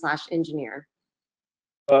session / engineer?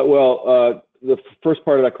 The first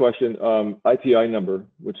part of that question, ITI number,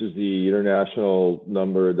 which is the international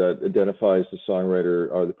number that identifies the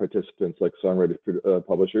songwriter or the participants, like songwriters,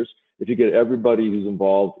 publishers. If you get everybody who's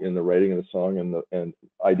involved in the writing of the song and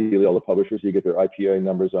ideally all the publishers, you get their ITI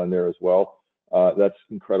numbers on there as well. That's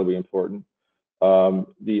incredibly important. The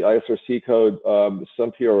ISRC code,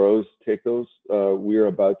 some PROs take those. We are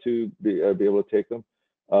about to be able to take them.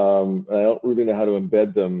 I don't really know how to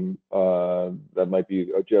embed them. That might be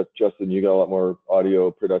Justin. You got a lot more audio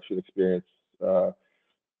production experience. I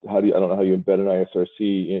don't know how you embed an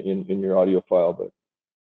ISRC in your audio file, but.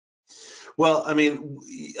 Well, I mean,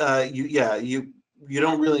 you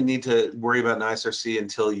don't really need to worry about an ISRC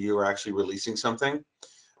until you are actually releasing something.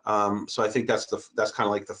 So I think that's kind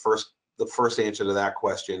of like the first answer to that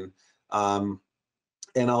question.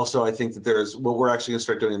 And also, I think that there's what we're actually going to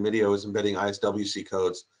start doing in MDIIO is embedding ISWC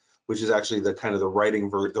codes, which is actually the kind of the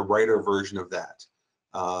writer version of that.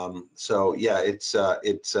 So yeah,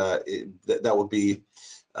 that will be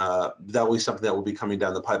something that will be coming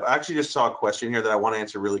down the pipe. I actually just saw a question here that I want to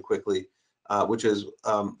answer really quickly, which is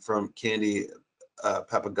from Candy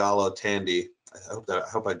Papagallo Tandy. I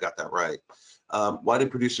hope I got that right. Why do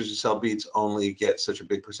producers who sell beats only get such a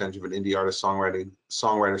big percentage of an indie artist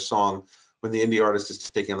songwriter song when the indie artist is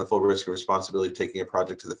taking on the full risk and responsibility of taking a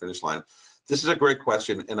project to the finish line? This is a great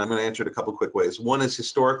question, and I'm going to answer it a couple quick ways. One is,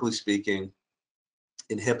 historically speaking,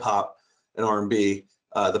 in hip hop and R&B,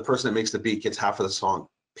 the person that makes the beat gets half of the song,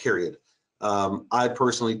 period. I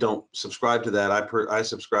personally don't subscribe to that. I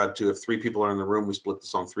subscribe to, if 3 people are in the room, we split the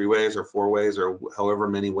song 3 ways or 4 ways or however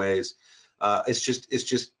many ways. It's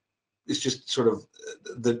just sort of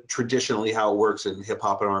traditionally how it works in hip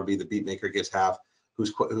hop and R&B. The beat maker gets half, who's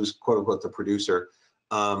quote unquote the producer,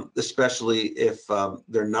 especially if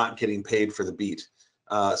they're not getting paid for the beat.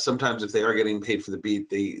 Sometimes if they are getting paid for the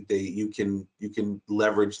beat, you can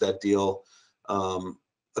leverage that deal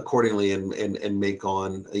accordingly and make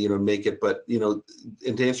it. But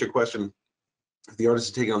and to answer your question, if the artist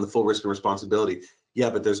is taking on the full risk and responsibility, yeah,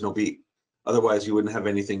 but there's no beat. Otherwise, you wouldn't have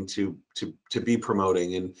anything to be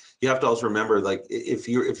promoting. And you have to also remember, like, if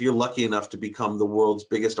you're lucky enough to become the world's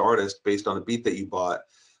biggest artist based on a beat that you bought,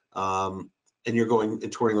 and you're going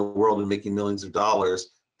and touring the world and making millions of dollars,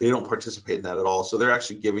 they don't participate in that at all. So they're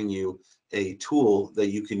actually giving you a tool that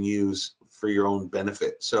you can use for your own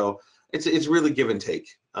benefit. So it's really give and take.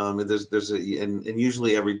 And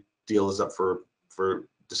usually every deal is up for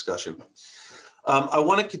discussion. I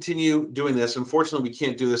want to continue doing this. Unfortunately, we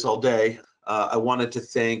can't do this all day. I wanted to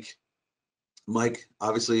thank Mike,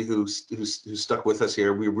 obviously, who stuck with us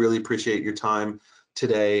here. We really appreciate your time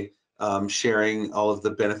today, sharing all of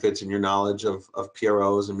the benefits and your knowledge of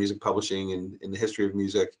PROs and music publishing and the history of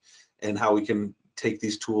music and how we can take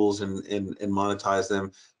these tools and monetize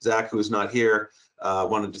them. Zach, who is not here,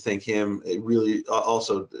 wanted to thank him. It really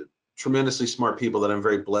also tremendously smart people that I'm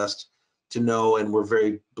very blessed to know, and we're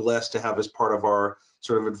very blessed to have as part of our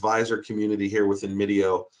sort of advisor community here within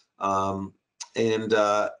MDIIO.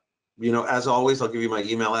 As always, I'll give you my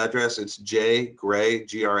email address. It's jgray, Gray,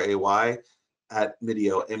 at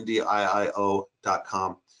MDIIO,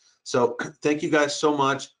 MDIIO.com. So thank you guys so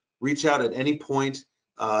much. Reach out at any point.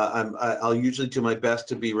 I'll usually do my best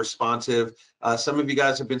to be responsive. Some of you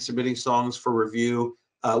guys have been submitting songs for review.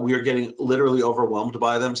 We are getting literally overwhelmed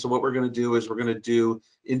by them. So what we're going to do is we're going to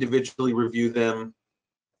individually review them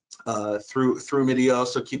through MDIIO.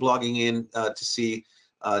 So keep logging in to see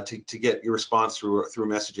to get your response through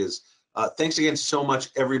messages. Thanks again so much,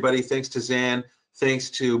 everybody. Thanks to Zan.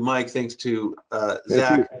 Thanks to Mike. Thanks to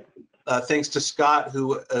Zach. Thanks to Scott,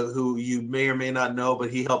 who you may or may not know,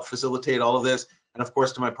 but he helped facilitate all of this. And of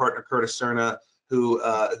course to my partner Curtis Cerna,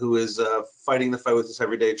 who is fighting the fight with us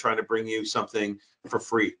every day, trying to bring you something for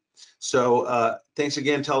free. So thanks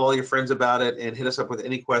again. Tell all your friends about it and hit us up with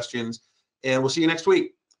any questions. And we'll see you next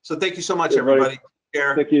week. So thank you so much, everybody. Take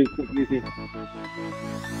care. Thank you.